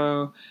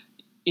 So,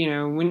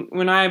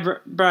 when I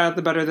brought out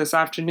the butter this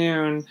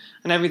afternoon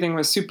and everything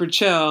was super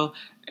chill,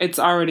 it's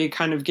already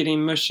kind of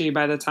getting mushy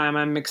by the time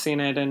I'm mixing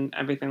it and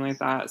everything like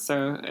that.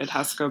 So it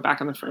has to go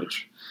back in the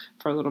fridge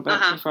for a little bit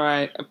before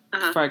I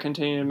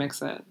continue to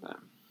mix it. But.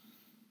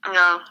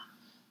 Yeah.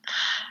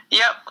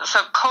 Yep. So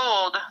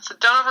cold. So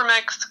don't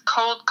overmix.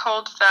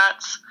 Cold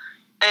fats.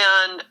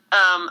 And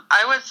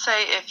I would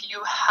say if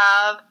you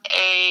have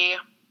a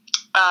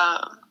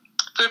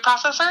food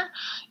processor,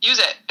 use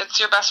it. It's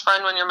your best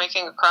friend when you're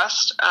making a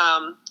crust.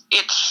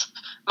 It's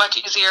much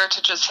easier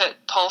to just hit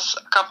pulse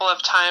a couple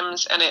of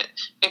times, and it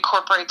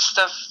incorporates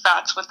the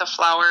fats with the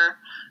flour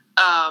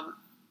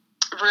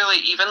really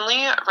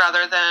evenly,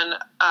 rather than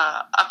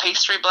a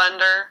pastry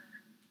blender.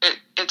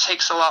 It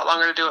takes a lot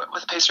longer to do it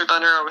with a pastry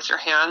blender or with your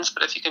hands,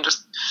 but if you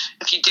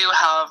do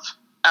have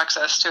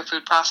access to a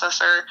food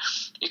processor,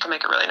 you can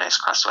make a really nice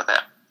crust with it.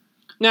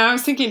 Now, I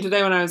was thinking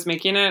today when I was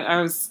making it, I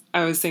was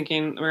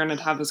thinking we're going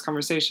to have this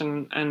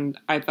conversation, and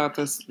I thought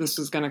this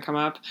was going to come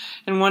up.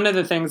 And one of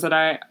the things that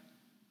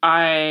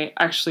I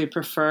actually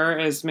prefer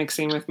is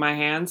mixing with my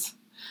hands,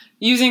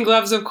 using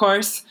gloves, of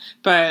course,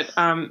 but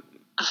I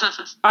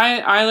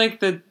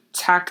like the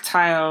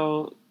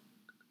tactileness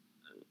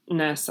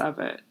of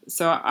it.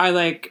 So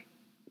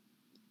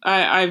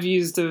I've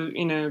used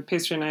a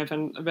pastry knife,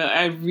 but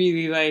I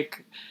really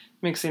like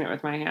mixing it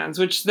with my hands,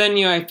 which then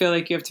I feel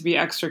like you have to be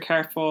extra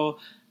careful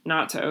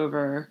not to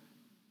over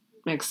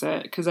mix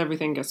it because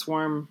everything gets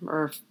warm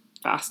or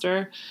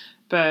faster.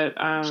 But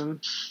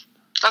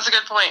that's a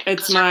good point.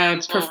 It's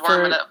my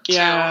preferred.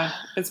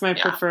 It's my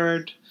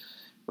preferred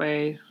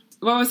way.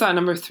 What was that,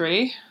 number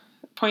 3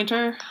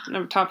 pointer?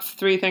 Top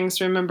 3 things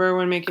to remember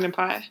when making a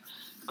pie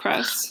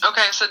crust.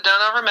 Okay, so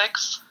don't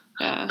overmix.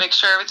 Yeah. Make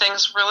sure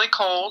everything's really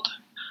cold,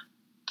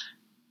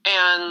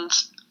 and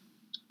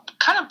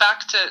kind of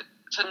back to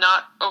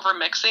not over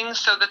mixing.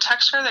 So the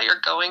texture that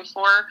you're going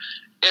for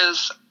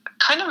is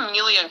kind of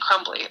mealy and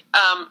crumbly.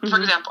 For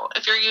example,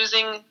 if you're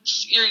using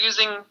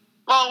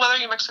whether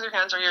you mix with your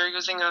hands or you're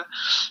using a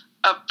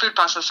food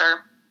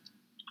processor,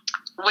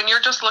 when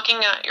you're just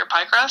looking at your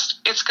pie crust,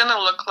 it's going to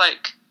look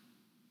like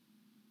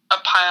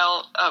a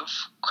pile of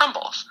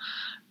crumbles.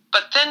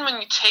 But then when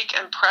you take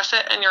and press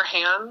it in your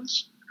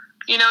hands,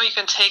 you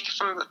can take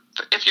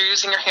if you're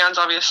using your hands,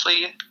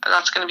 obviously,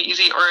 that's going to be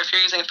easy. Or if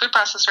you're using a food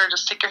processor,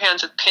 just take your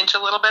hands and pinch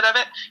a little bit of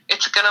it.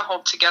 It's going to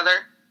hold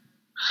together.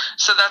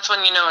 So that's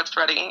when you know it's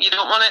ready. You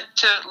don't want it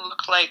to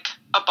look like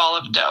a ball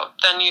of dough.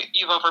 Then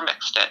you've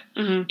overmixed it.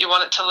 Mm-hmm. You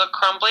want it to look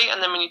crumbly,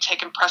 and then when you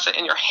take and press it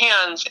in your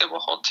hands, it will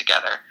hold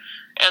together.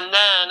 And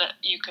then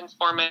you can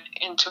form it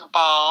into a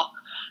ball,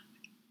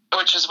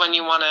 which is when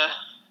you want to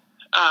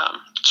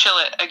chill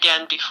it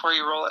again before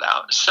you roll it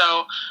out.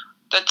 So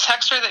the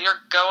texture that you're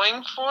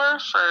going for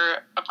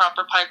a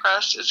proper pie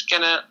crust is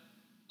going to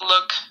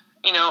look,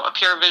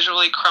 appear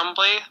visually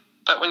crumbly,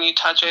 but when you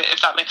touch it,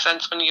 if that makes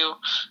sense, when you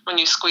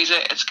squeeze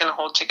it, it's going to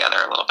hold together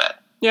a little bit.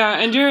 Yeah,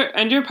 and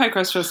your pie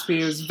crust recipe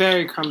is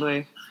very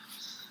crumbly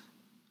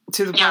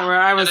to the point where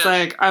I was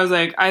like, I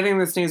think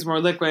this needs more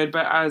liquid,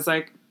 but I was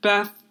like,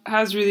 Beth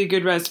has really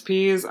good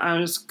recipes.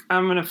 I'm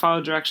going to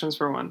follow directions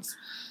for once,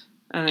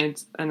 and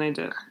I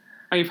did.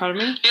 Are you proud of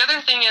me? The other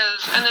thing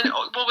is, and then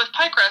with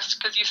pie crust,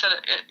 because you said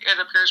it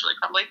appears really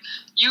crumbly,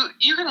 you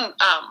can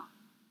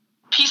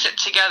piece it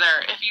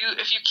together. If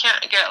you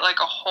can't get like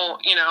a whole,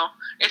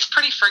 it's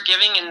pretty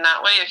forgiving in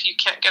that way. If you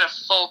can't get a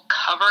full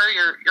cover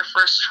your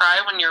first try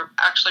when you're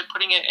actually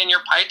putting it in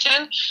your pie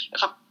tin,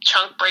 if a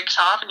chunk breaks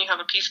off and you have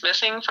a piece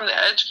missing from the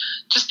edge,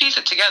 just piece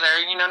it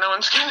together. No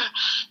one's gonna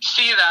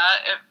see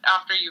that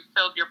after you've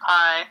filled your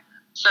pie.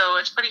 So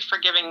it's pretty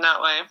forgiving that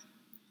way.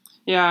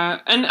 Yeah,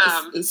 and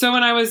so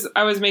when I was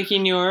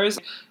making yours,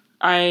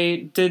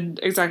 I did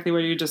exactly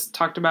what you just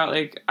talked about.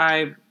 Like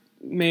I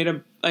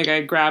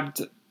I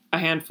grabbed a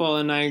handful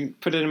and I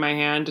put it in my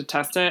hand to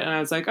test it, and I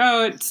was like,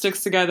 oh, it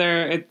sticks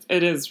together.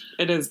 It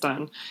is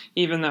done,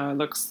 even though it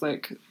looks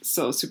like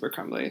still super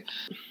crumbly.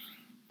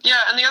 Yeah,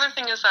 and the other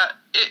thing is that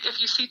if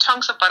you see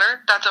chunks of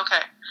butter, that's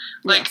okay.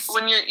 Like, yes.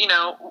 when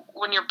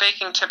you're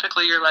baking,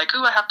 typically you're like,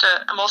 ooh, I have to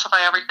emulsify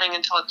everything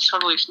until it's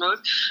totally smooth.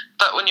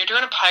 But when you're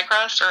doing a pie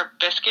crust or a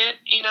biscuit,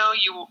 you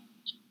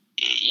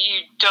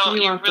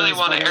really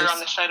want to err on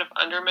the side of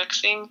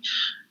undermixing,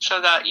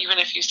 so that even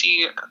if you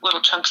see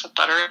little chunks of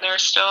butter in there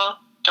still,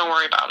 don't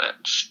worry about it.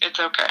 It's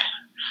okay.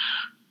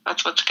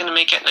 That's what's going to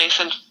make it nice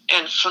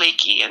and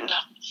flaky and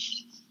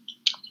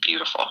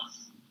beautiful.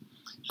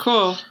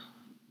 Cool.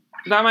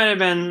 That might have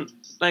been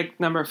like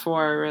number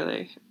 4,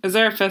 really. Is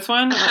there a 5th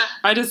one?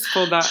 I just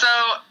pulled that. So,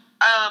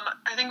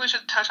 I think we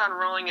should touch on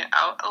rolling it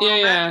out a little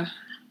bit. Yeah.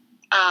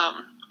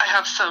 I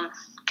have some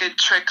good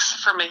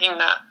tricks for making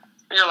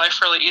your life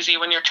really easy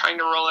when you're trying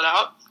to roll it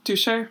out.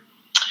 Touche.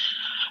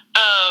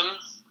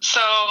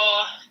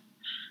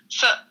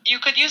 So you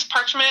could use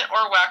parchment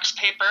or wax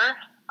paper.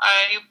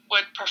 I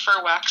would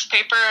prefer wax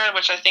paper,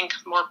 which I think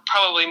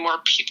probably more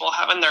people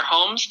have in their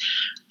homes.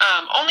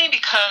 Only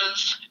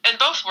because, and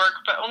both work,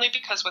 but only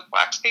because with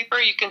wax paper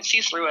you can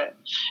see through it,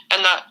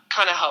 and that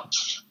kind of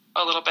helps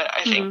a little bit,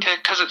 I think,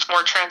 because it's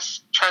more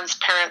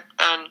transparent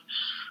than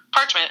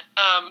parchment.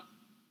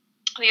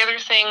 The other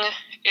thing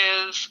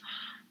is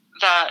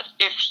that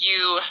if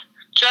you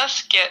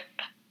just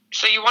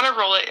so you want to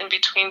roll it in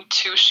between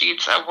 2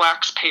 sheets of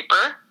wax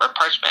paper or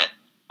parchment,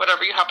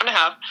 whatever you happen to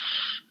have,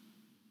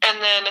 and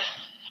then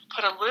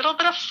put a little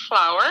bit of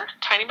flour,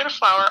 tiny bit of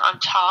flour on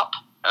top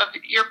of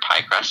your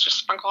pie crust. Just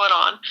sprinkle it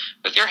on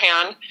with your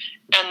hand,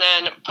 and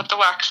then put the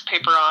wax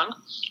paper on.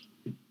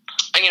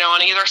 And,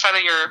 on either side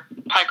of your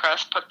pie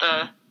crust, put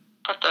the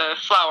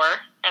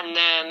flour, and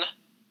then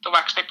the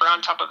wax paper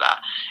on top of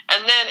that.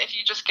 And then if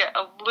you just get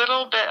a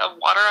little bit of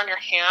water on your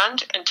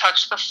hand and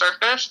touch the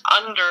surface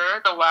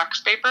under the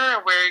wax paper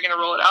where you're going to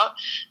roll it out,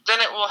 then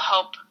it will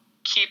help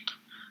keep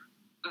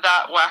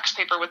that wax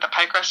paper with the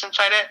pie crust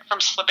inside it from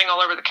slipping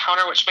all over the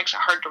counter, which makes it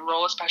hard to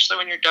roll, especially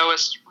when your dough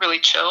is really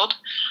chilled.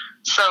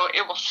 So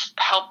it will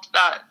help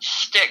that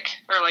stick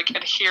or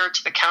adhere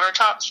to the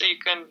countertop so you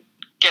can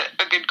get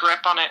a good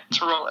grip on it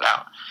to roll it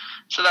out.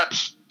 So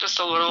that's just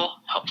a little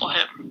helpful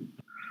hint.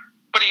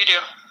 What do you do?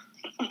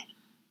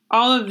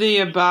 All of the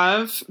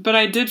above, but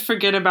I did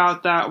forget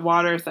about that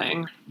water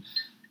thing.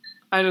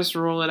 I just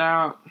roll it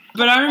out.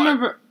 But I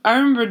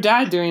remember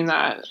Dad doing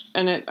that,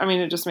 and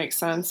it just makes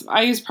sense.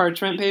 I use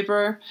parchment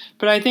paper,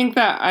 but I think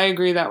that I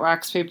agree that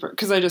wax paper,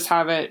 because I just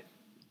have it,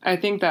 I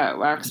think that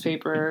wax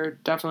paper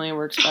definitely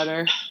works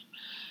better.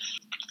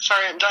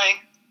 Sorry, I'm dying.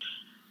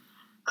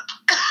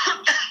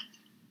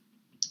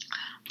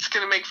 It's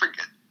going to make for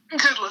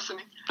good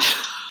listening.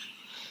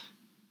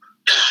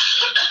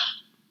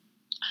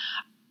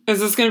 Is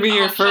this going to be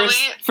your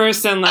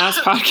first and last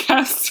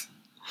podcast?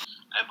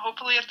 I'm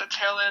hopefully at the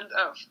tail end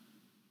of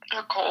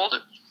a cold,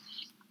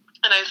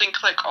 and I think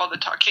all the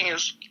talking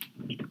is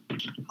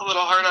a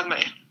little hard on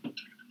my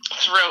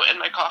throat and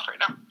my cough right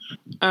now.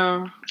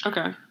 Oh,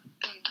 okay. And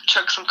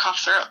chug some cough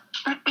syrup.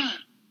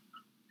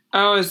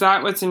 Oh, is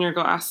that what's in your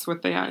glass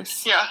with the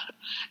ice? Yeah,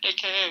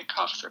 aka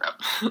cough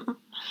syrup.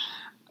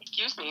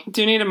 Excuse me.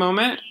 Do you need a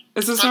moment?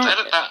 Is this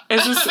edit that?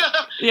 Is this?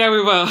 Yeah,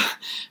 we will.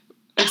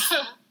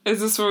 Is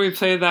this where we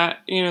play that,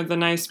 the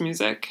nice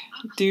music?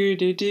 Do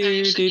do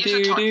do do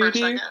do do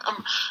do.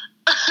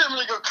 I'm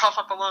gonna go cough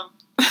up a lung.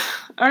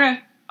 Okay,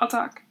 I'll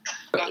talk.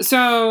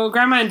 So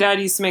Grandma and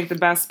Dad used to make the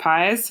best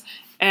pies,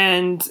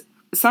 and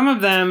some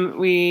of them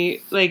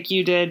we, like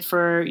you did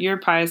for your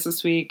pies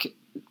this week,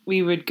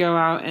 we would go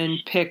out and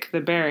pick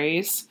the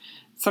berries.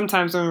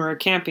 Sometimes when we were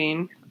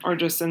camping or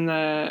just in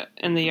the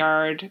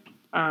yard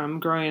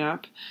growing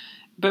up,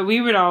 but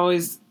we would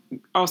always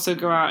also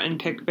go out and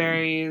pick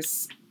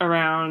berries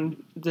around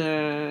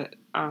the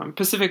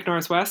Pacific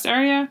Northwest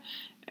area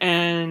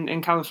and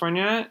in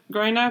California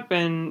growing up,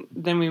 and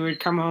then we would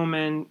come home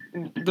and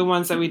the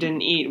ones that we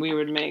didn't eat we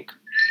would make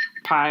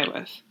pie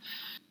with.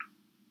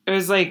 It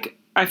was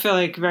I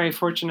feel very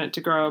fortunate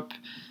to grow up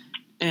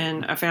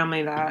in a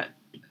family that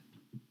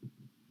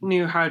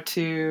knew how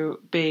to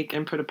bake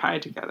and put a pie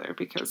together,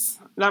 because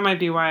that might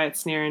be why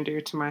it's near and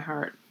dear to my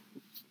heart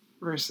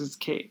versus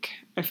cake.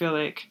 I feel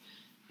like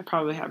I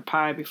probably had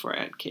pie before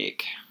I had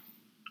cake.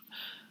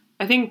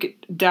 I think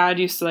Dad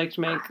used to like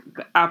to make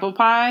the apple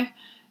pie,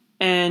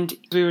 and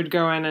we would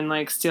go in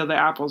and steal the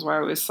apples while I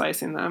was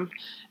slicing them.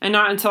 And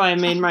not until I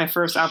made my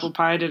first apple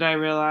pie did I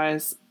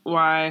realize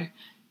why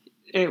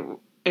it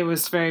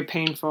was very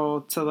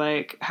painful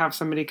to have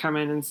somebody come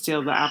in and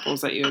steal the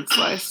apples that you had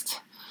sliced.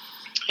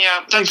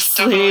 Yeah, that's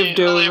definitely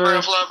a labor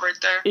of love right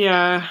there.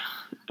 Yeah.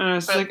 And I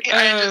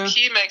was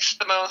he makes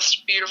the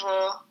most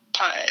beautiful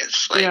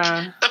pies.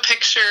 The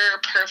picture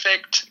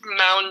perfect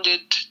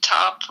mounded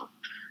top,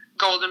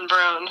 golden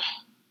brown.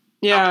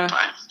 Yeah. Apple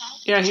pie.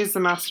 Yeah, he's the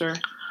master.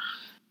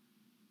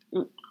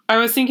 I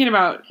was thinking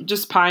about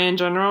just pie in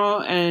general,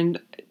 and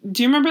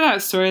do you remember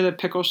that story, the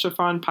Pickle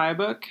Chiffon Pie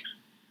book?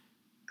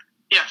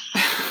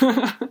 Yes.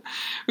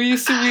 We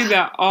used to read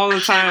that all the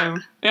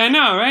time. Yeah, I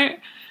know, right?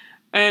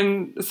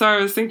 And so I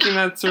was thinking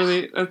that's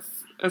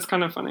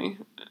kind of funny.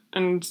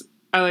 And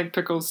I like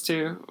pickles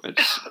too,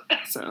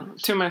 so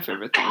two of my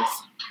favorite things.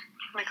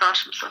 Oh my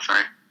gosh, I'm so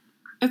sorry.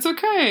 It's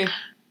okay.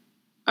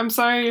 I'm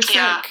sorry you're sick.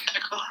 Yeah,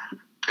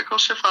 pickle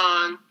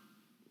chiffon.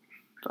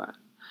 But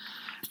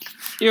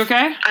you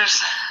okay?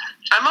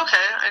 I'm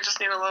okay. I just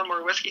need a little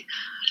more whiskey.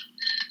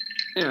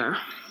 Yeah.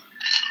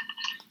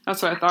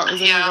 That's what I thought was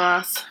in the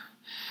glass.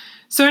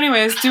 So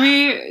anyways,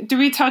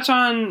 we touched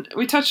on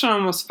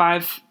almost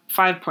five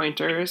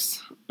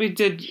pointers. We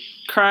did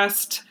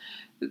crust.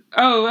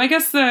 Oh, I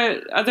guess we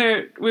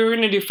were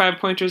going to do 5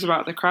 pointers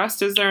about the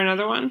crust. Is there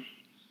another one?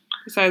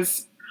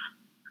 Besides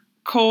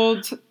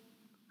cold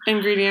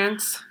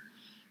ingredients.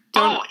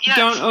 Don't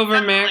overmix.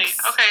 Definitely.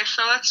 Okay,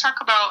 so let's talk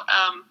about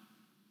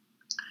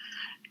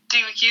do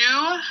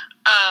you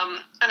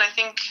and I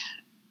think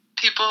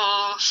people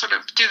sort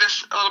of do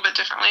this a little bit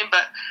differently,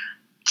 but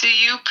do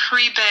you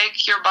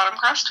pre-bake your bottom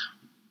crust?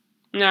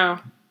 No.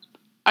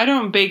 I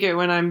don't bake it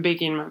when I'm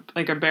baking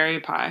like a berry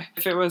pie.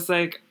 If it was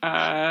like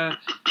a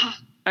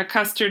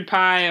custard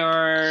pie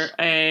or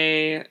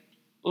a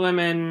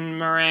lemon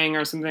meringue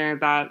or something like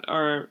that,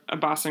 or a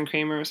Boston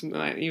creamer or something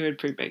like that, you would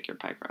pre-bake your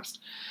pie crust.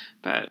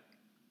 But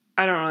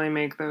I don't really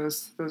make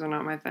those. Those are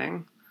not my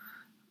thing.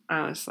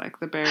 I just like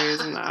the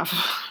berries and the apple.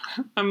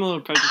 I'm a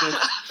little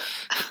prejudiced.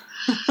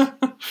 You're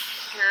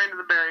into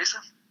the berries.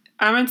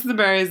 I'm into the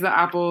berries, the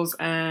apples,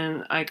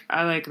 and I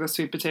like the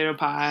sweet potato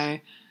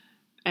pie.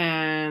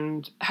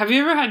 And have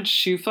you ever had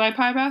shoe fly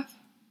pie, Beth?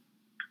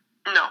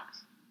 No.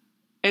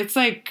 It's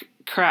like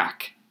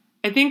crack.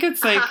 I think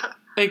it's like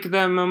like the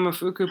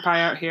Momofuku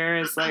pie out here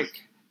is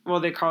like, well,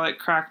 they call it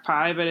crack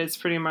pie, but it's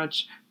pretty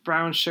much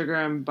brown sugar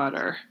and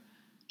butter.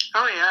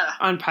 Oh yeah.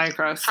 On pie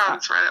crust.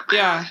 Sounds right up my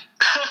alley.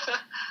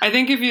 I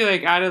think if you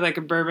like added like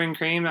a bourbon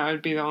cream, that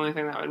would be the only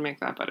thing that would make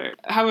that better.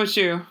 How about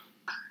you?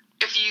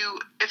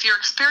 If you're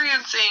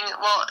experiencing,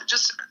 well,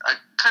 just a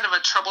kind of a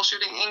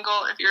troubleshooting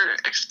angle, if you're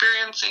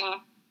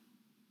experiencing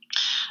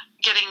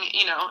getting,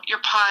 your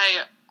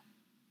pie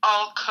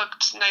all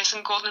cooked nice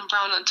and golden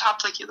brown on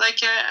top like you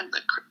like it,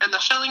 and the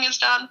filling is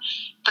done,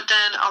 but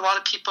then a lot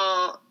of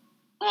people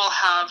will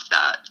have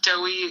that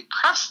doughy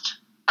crust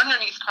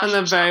underneath crust.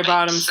 In the very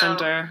bottom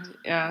center.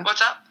 Yeah.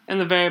 What's up? In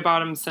the very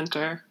bottom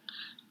center.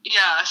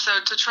 Yeah, so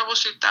to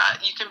troubleshoot that,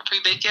 you can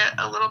pre-bake it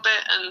a little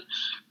bit, and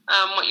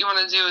what you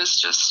want to do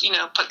is just,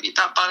 put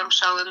that bottom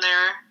shell in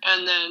there,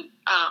 and then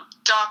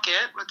dock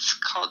it. What's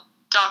called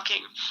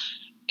docking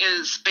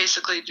is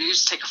basically you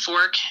just take a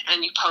fork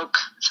and you poke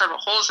several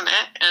holes in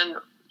it, and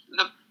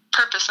the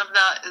purpose of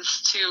that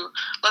is to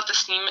let the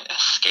steam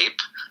escape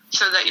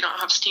so that you don't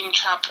have steam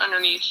trapped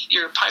underneath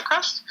your pie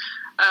crust,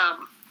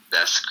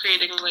 thus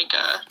creating like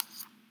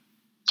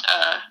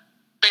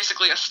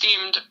basically a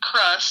steamed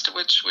crust,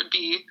 which would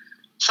be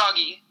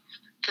soggy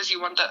because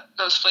you want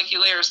those flaky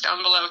layers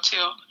down below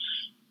too.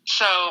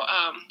 So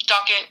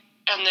dock it,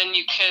 and then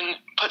you can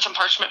put some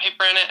parchment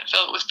paper in it,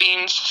 fill it with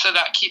beans, so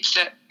that keeps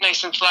it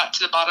nice and flat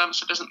to the bottom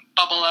so it doesn't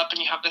bubble up and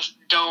you have this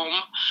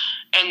dome.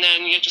 And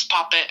then you just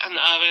pop it in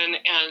the oven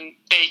and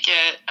bake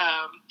it.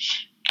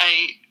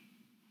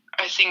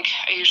 I think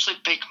I usually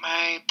bake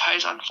my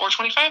pies on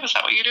 425. Is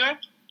that what you're doing?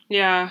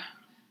 Yeah.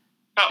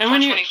 About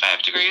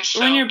 425 degrees, so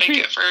bake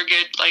it for a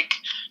good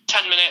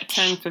 10 minutes.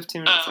 10-15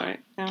 minutes, right.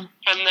 Yeah.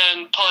 And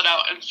then pull it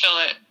out and fill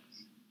it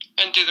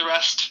and do the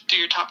rest, do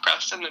your top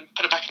crust, and then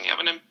put it back in the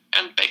oven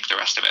and bake the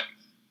rest of it.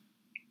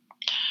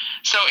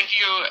 So if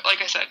you,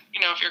 like I said,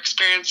 if you're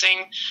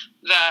experiencing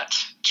that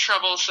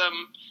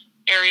troublesome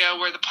area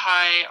where the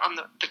pie on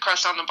the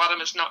crust on the bottom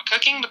is not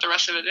cooking, but the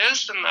rest of it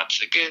is, then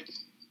that's a good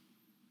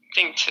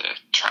thing to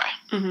try.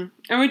 Mm-hmm.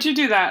 And would you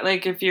do that,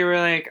 if you were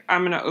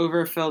I'm going to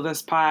overfill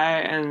this pie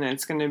and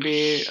it's going to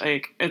be,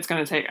 it's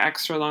going to take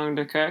extra long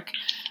to cook,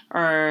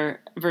 or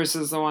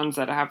versus the ones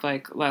that have,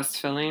 less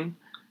filling?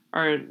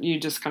 Or you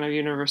just kind of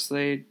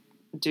universally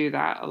do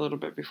that a little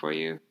bit before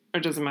you, or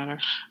it doesn't matter?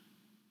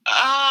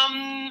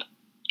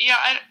 Yeah,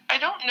 I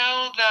don't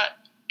know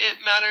that it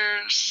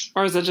matters.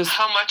 Or is it just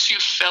how much you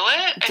fill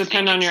it?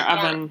 Depend on your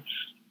oven.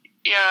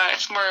 Yeah,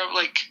 it's more of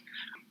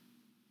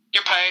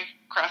your pie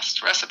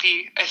crust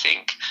recipe, I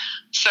think.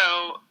 So,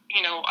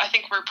 I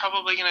think we're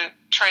probably going to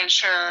try and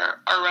share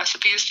our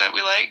recipes that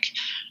we like.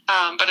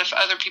 But if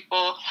other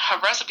people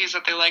have recipes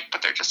that they like,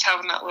 but they're just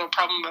having that little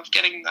problem of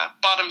getting the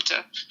bottom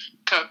to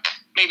cook,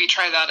 maybe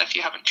try that if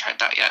you haven't tried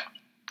that yet.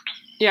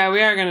 Yeah,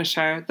 we are going to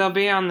share. They'll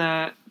be on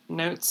the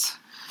notes.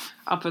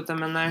 I'll put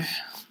them in there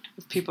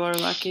if people are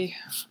lucky.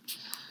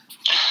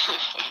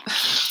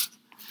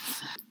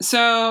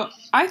 So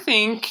I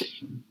think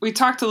we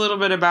talked a little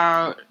bit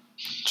about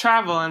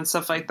travel and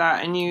stuff like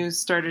that, and you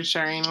started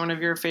sharing one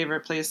of your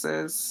favorite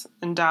places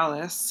in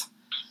Dallas.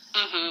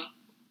 Mm-hmm.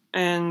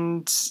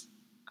 And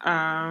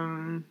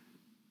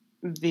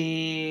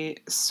the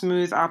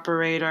Smooth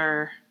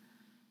Operator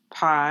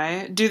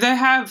pie. Do they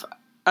have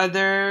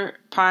other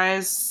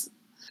pies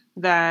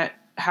that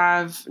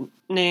have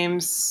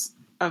names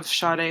of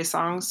Sade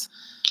songs?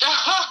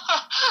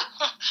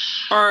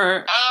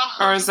 Or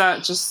is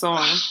that just the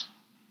one?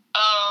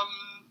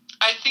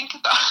 I think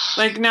that...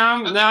 Like,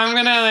 now I'm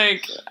gonna,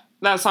 like...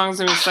 That song's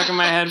gonna be stuck in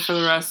my head for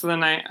the rest of the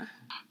night.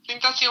 I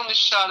think that's the only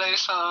Sade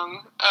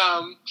song.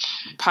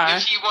 Pie?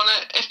 If you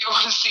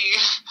wanna see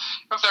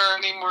if there are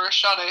any more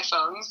Sade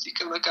songs, you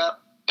can look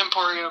up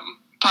Emporium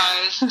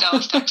Pies,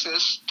 Dallas,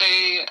 Texas.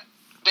 They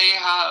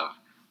have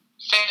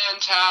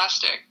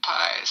fantastic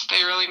pies.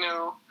 They really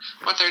know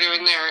what they're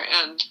doing there.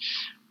 And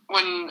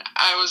when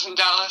I was in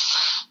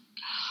Dallas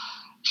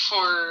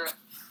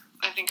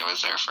I think I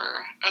was there for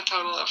a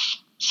total of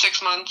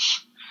 6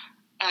 months,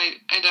 I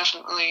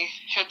definitely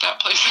hit that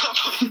place up.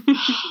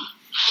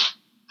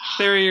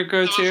 They were your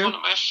go-to? It was one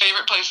of my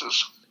favorite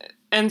places.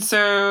 And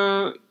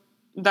so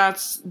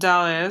that's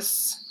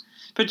Dallas.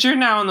 But you're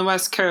now on the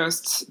West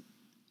Coast.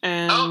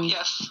 And oh,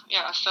 yes.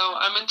 Yeah, so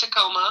I'm in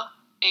Tacoma.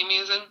 Amy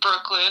is in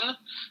Brooklyn.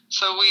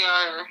 So we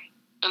are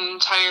an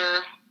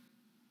entire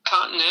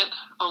continent,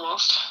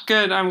 almost.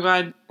 Good. I'm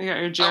glad you got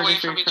your geography away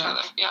from each correct.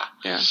 other, yeah.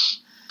 Yeah.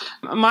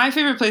 My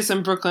favorite place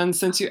in Brooklyn,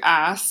 since you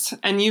asked,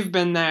 and you've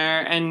been there,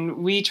 and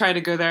we try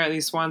to go there at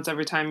least once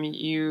every time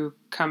you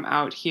come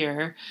out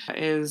here,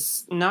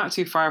 is not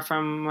too far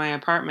from my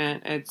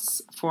apartment.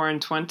 It's 4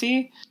 and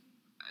 20.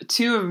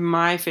 Two of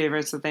my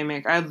favorites that they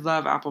make, I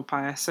love apple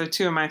pie, so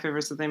two of my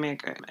favorites that they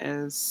make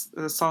is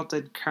the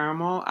salted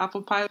caramel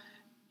apple pie.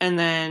 And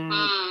then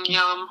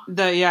yum.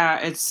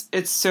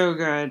 It's so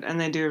good, and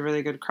they do a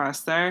really good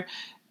crust there.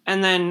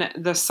 And then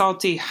the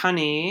salty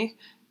honey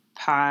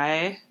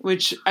pie,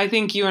 which I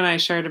think you and I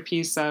shared a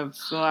piece of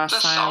the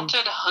last time. The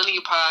salted honey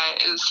pie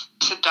is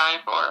to die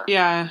for.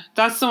 Yeah,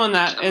 that's the one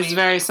that is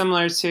very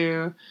similar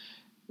to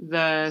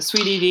the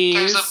Sweetie D's.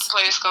 There's a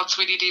place called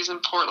Sweetie D's in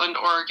Portland,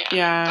 Oregon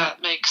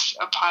that makes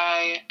a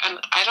pie, and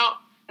I don't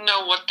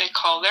know what they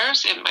call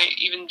theirs. It might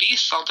even be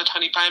salted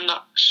honey pie, I'm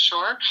not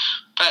sure,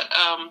 but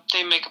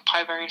they make a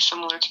pie very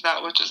similar to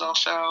that, which is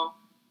also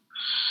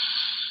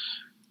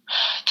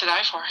to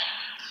die for.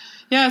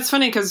 Yeah, it's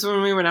funny because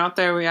when we went out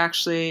there, we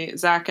actually,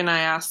 Zach and I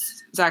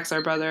asked, Zach's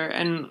our brother,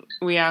 and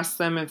we asked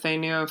them if they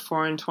knew of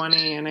 4 and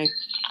 20,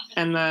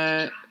 and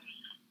the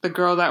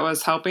girl that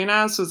was helping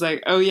us was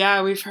like, oh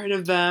yeah, we've heard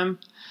of them,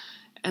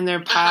 and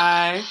their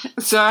pie.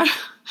 So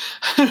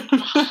they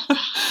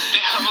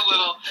have a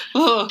little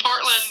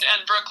Portland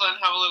and Brooklyn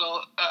have a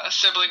little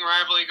sibling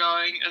rivalry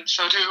going, and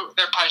so do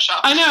their pie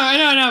shops. I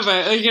know,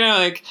 but you know,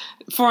 like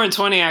 4 and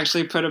 20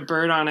 actually put a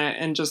bird on it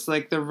and just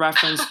like the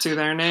reference to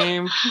their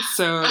name.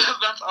 So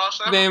that's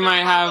awesome. They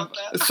might have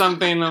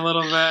something a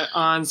little bit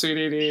on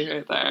Sweetie D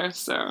right there.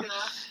 So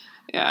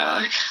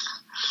yeah.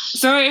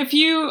 So if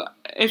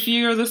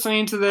you're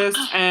listening to this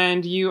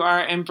and you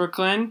are in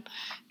Brooklyn,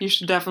 you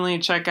should definitely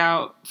check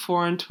out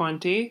 4 and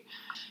 20.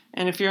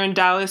 And if you're in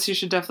Dallas, you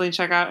should definitely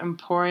check out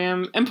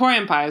Emporium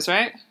Pies,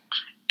 right?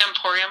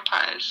 Emporium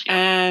Pies. Yeah.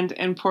 And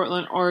in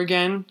Portland,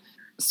 Oregon,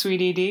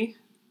 Sweetie D.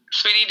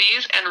 Sweetie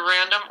D's and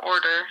Random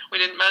Order. We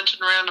didn't mention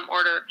Random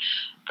Order,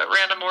 but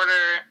Random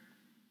Order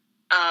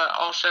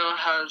also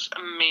has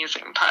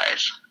amazing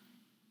pies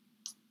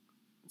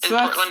in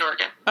Portland,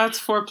 Oregon. That's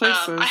 4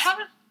 places. I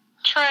haven't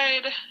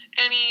tried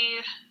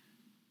any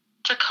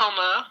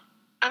Tacoma.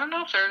 I don't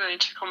know if there are any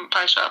Tacoma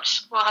pie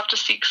shops. We'll have to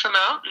seek some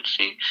out and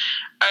see.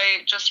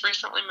 I just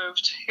recently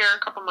moved here a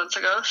couple months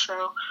ago, so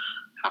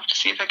I'll have to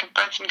see if I can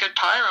find some good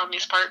pie around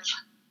these parts.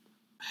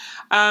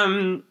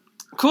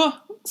 Cool.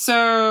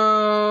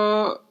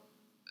 So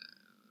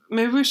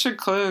maybe we should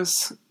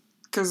close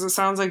because it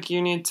sounds like you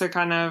need to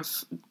kind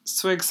of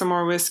swig some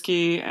more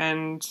whiskey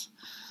and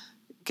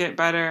get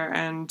better,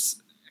 and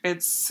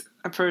it's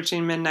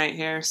approaching midnight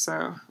here,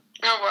 so...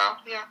 Oh, wow,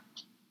 yeah.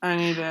 I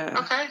need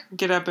to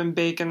get up and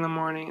bake in the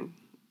morning.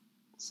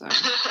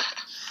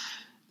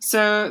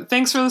 So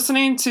thanks for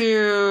listening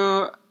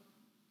to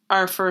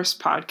our first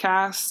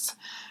podcast.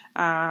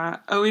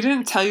 We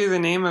didn't tell you the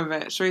name of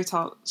it. Should we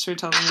tell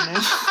them the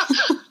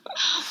name?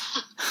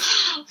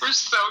 We're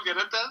so good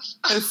at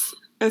this.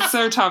 It's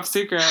so top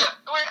secret.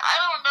 Wait, I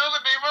don't know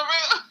the name of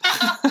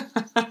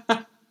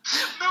it.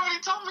 Nobody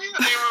told me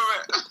the name of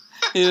it.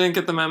 You didn't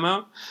get the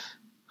memo?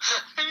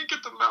 I didn't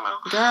get the memo.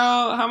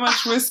 Girl, how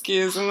much whiskey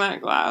is in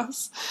that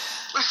glass?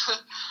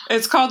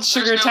 It's called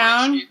Sugar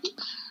Town.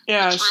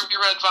 Yeah. It's Ruby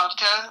Red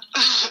vodka.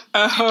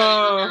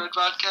 Oh. Ruby Red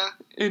vodka.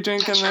 You're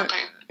drinking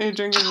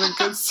the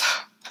good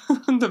stuff.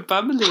 The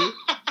bubbly.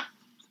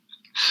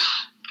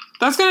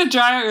 That's going to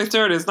dry out your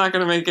throat. It's not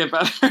going to make it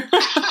better. Told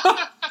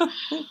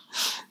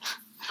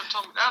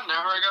me that an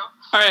hour ago.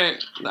 All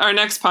right. Our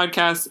next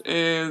podcast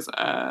is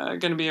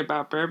going to be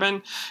about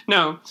bourbon.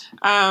 No.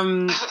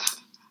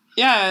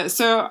 Yeah,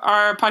 so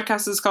our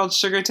podcast is called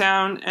Sugar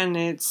Town, and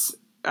it's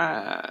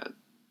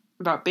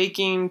about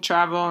baking,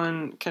 travel,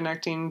 and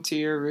connecting to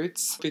your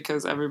roots,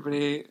 because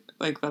everybody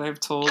like that I've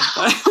told.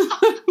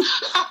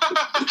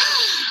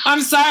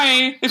 I'm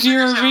sorry if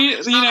you're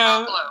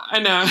I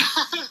know.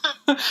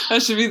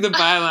 That should be the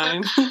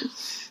byline.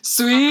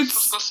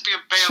 Sweets supposed to be a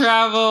band.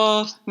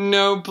 travel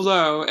no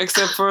blow,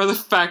 except for the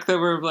fact that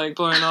we're like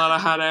blowing a lot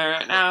of hot air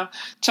right now.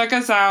 Check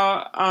us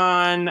out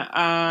on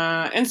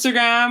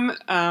Instagram,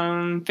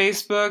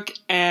 Facebook,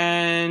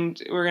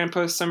 and we're going to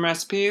post some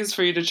recipes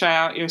for you to try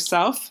out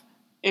yourself.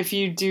 If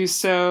you do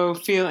so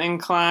feel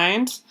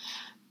inclined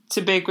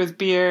to bake with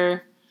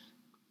beer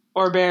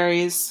or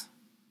berries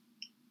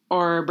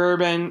or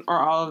bourbon or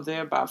all of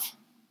the above.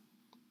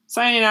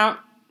 Signing out.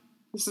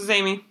 This is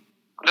Amy.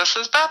 This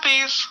is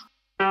Beppy's.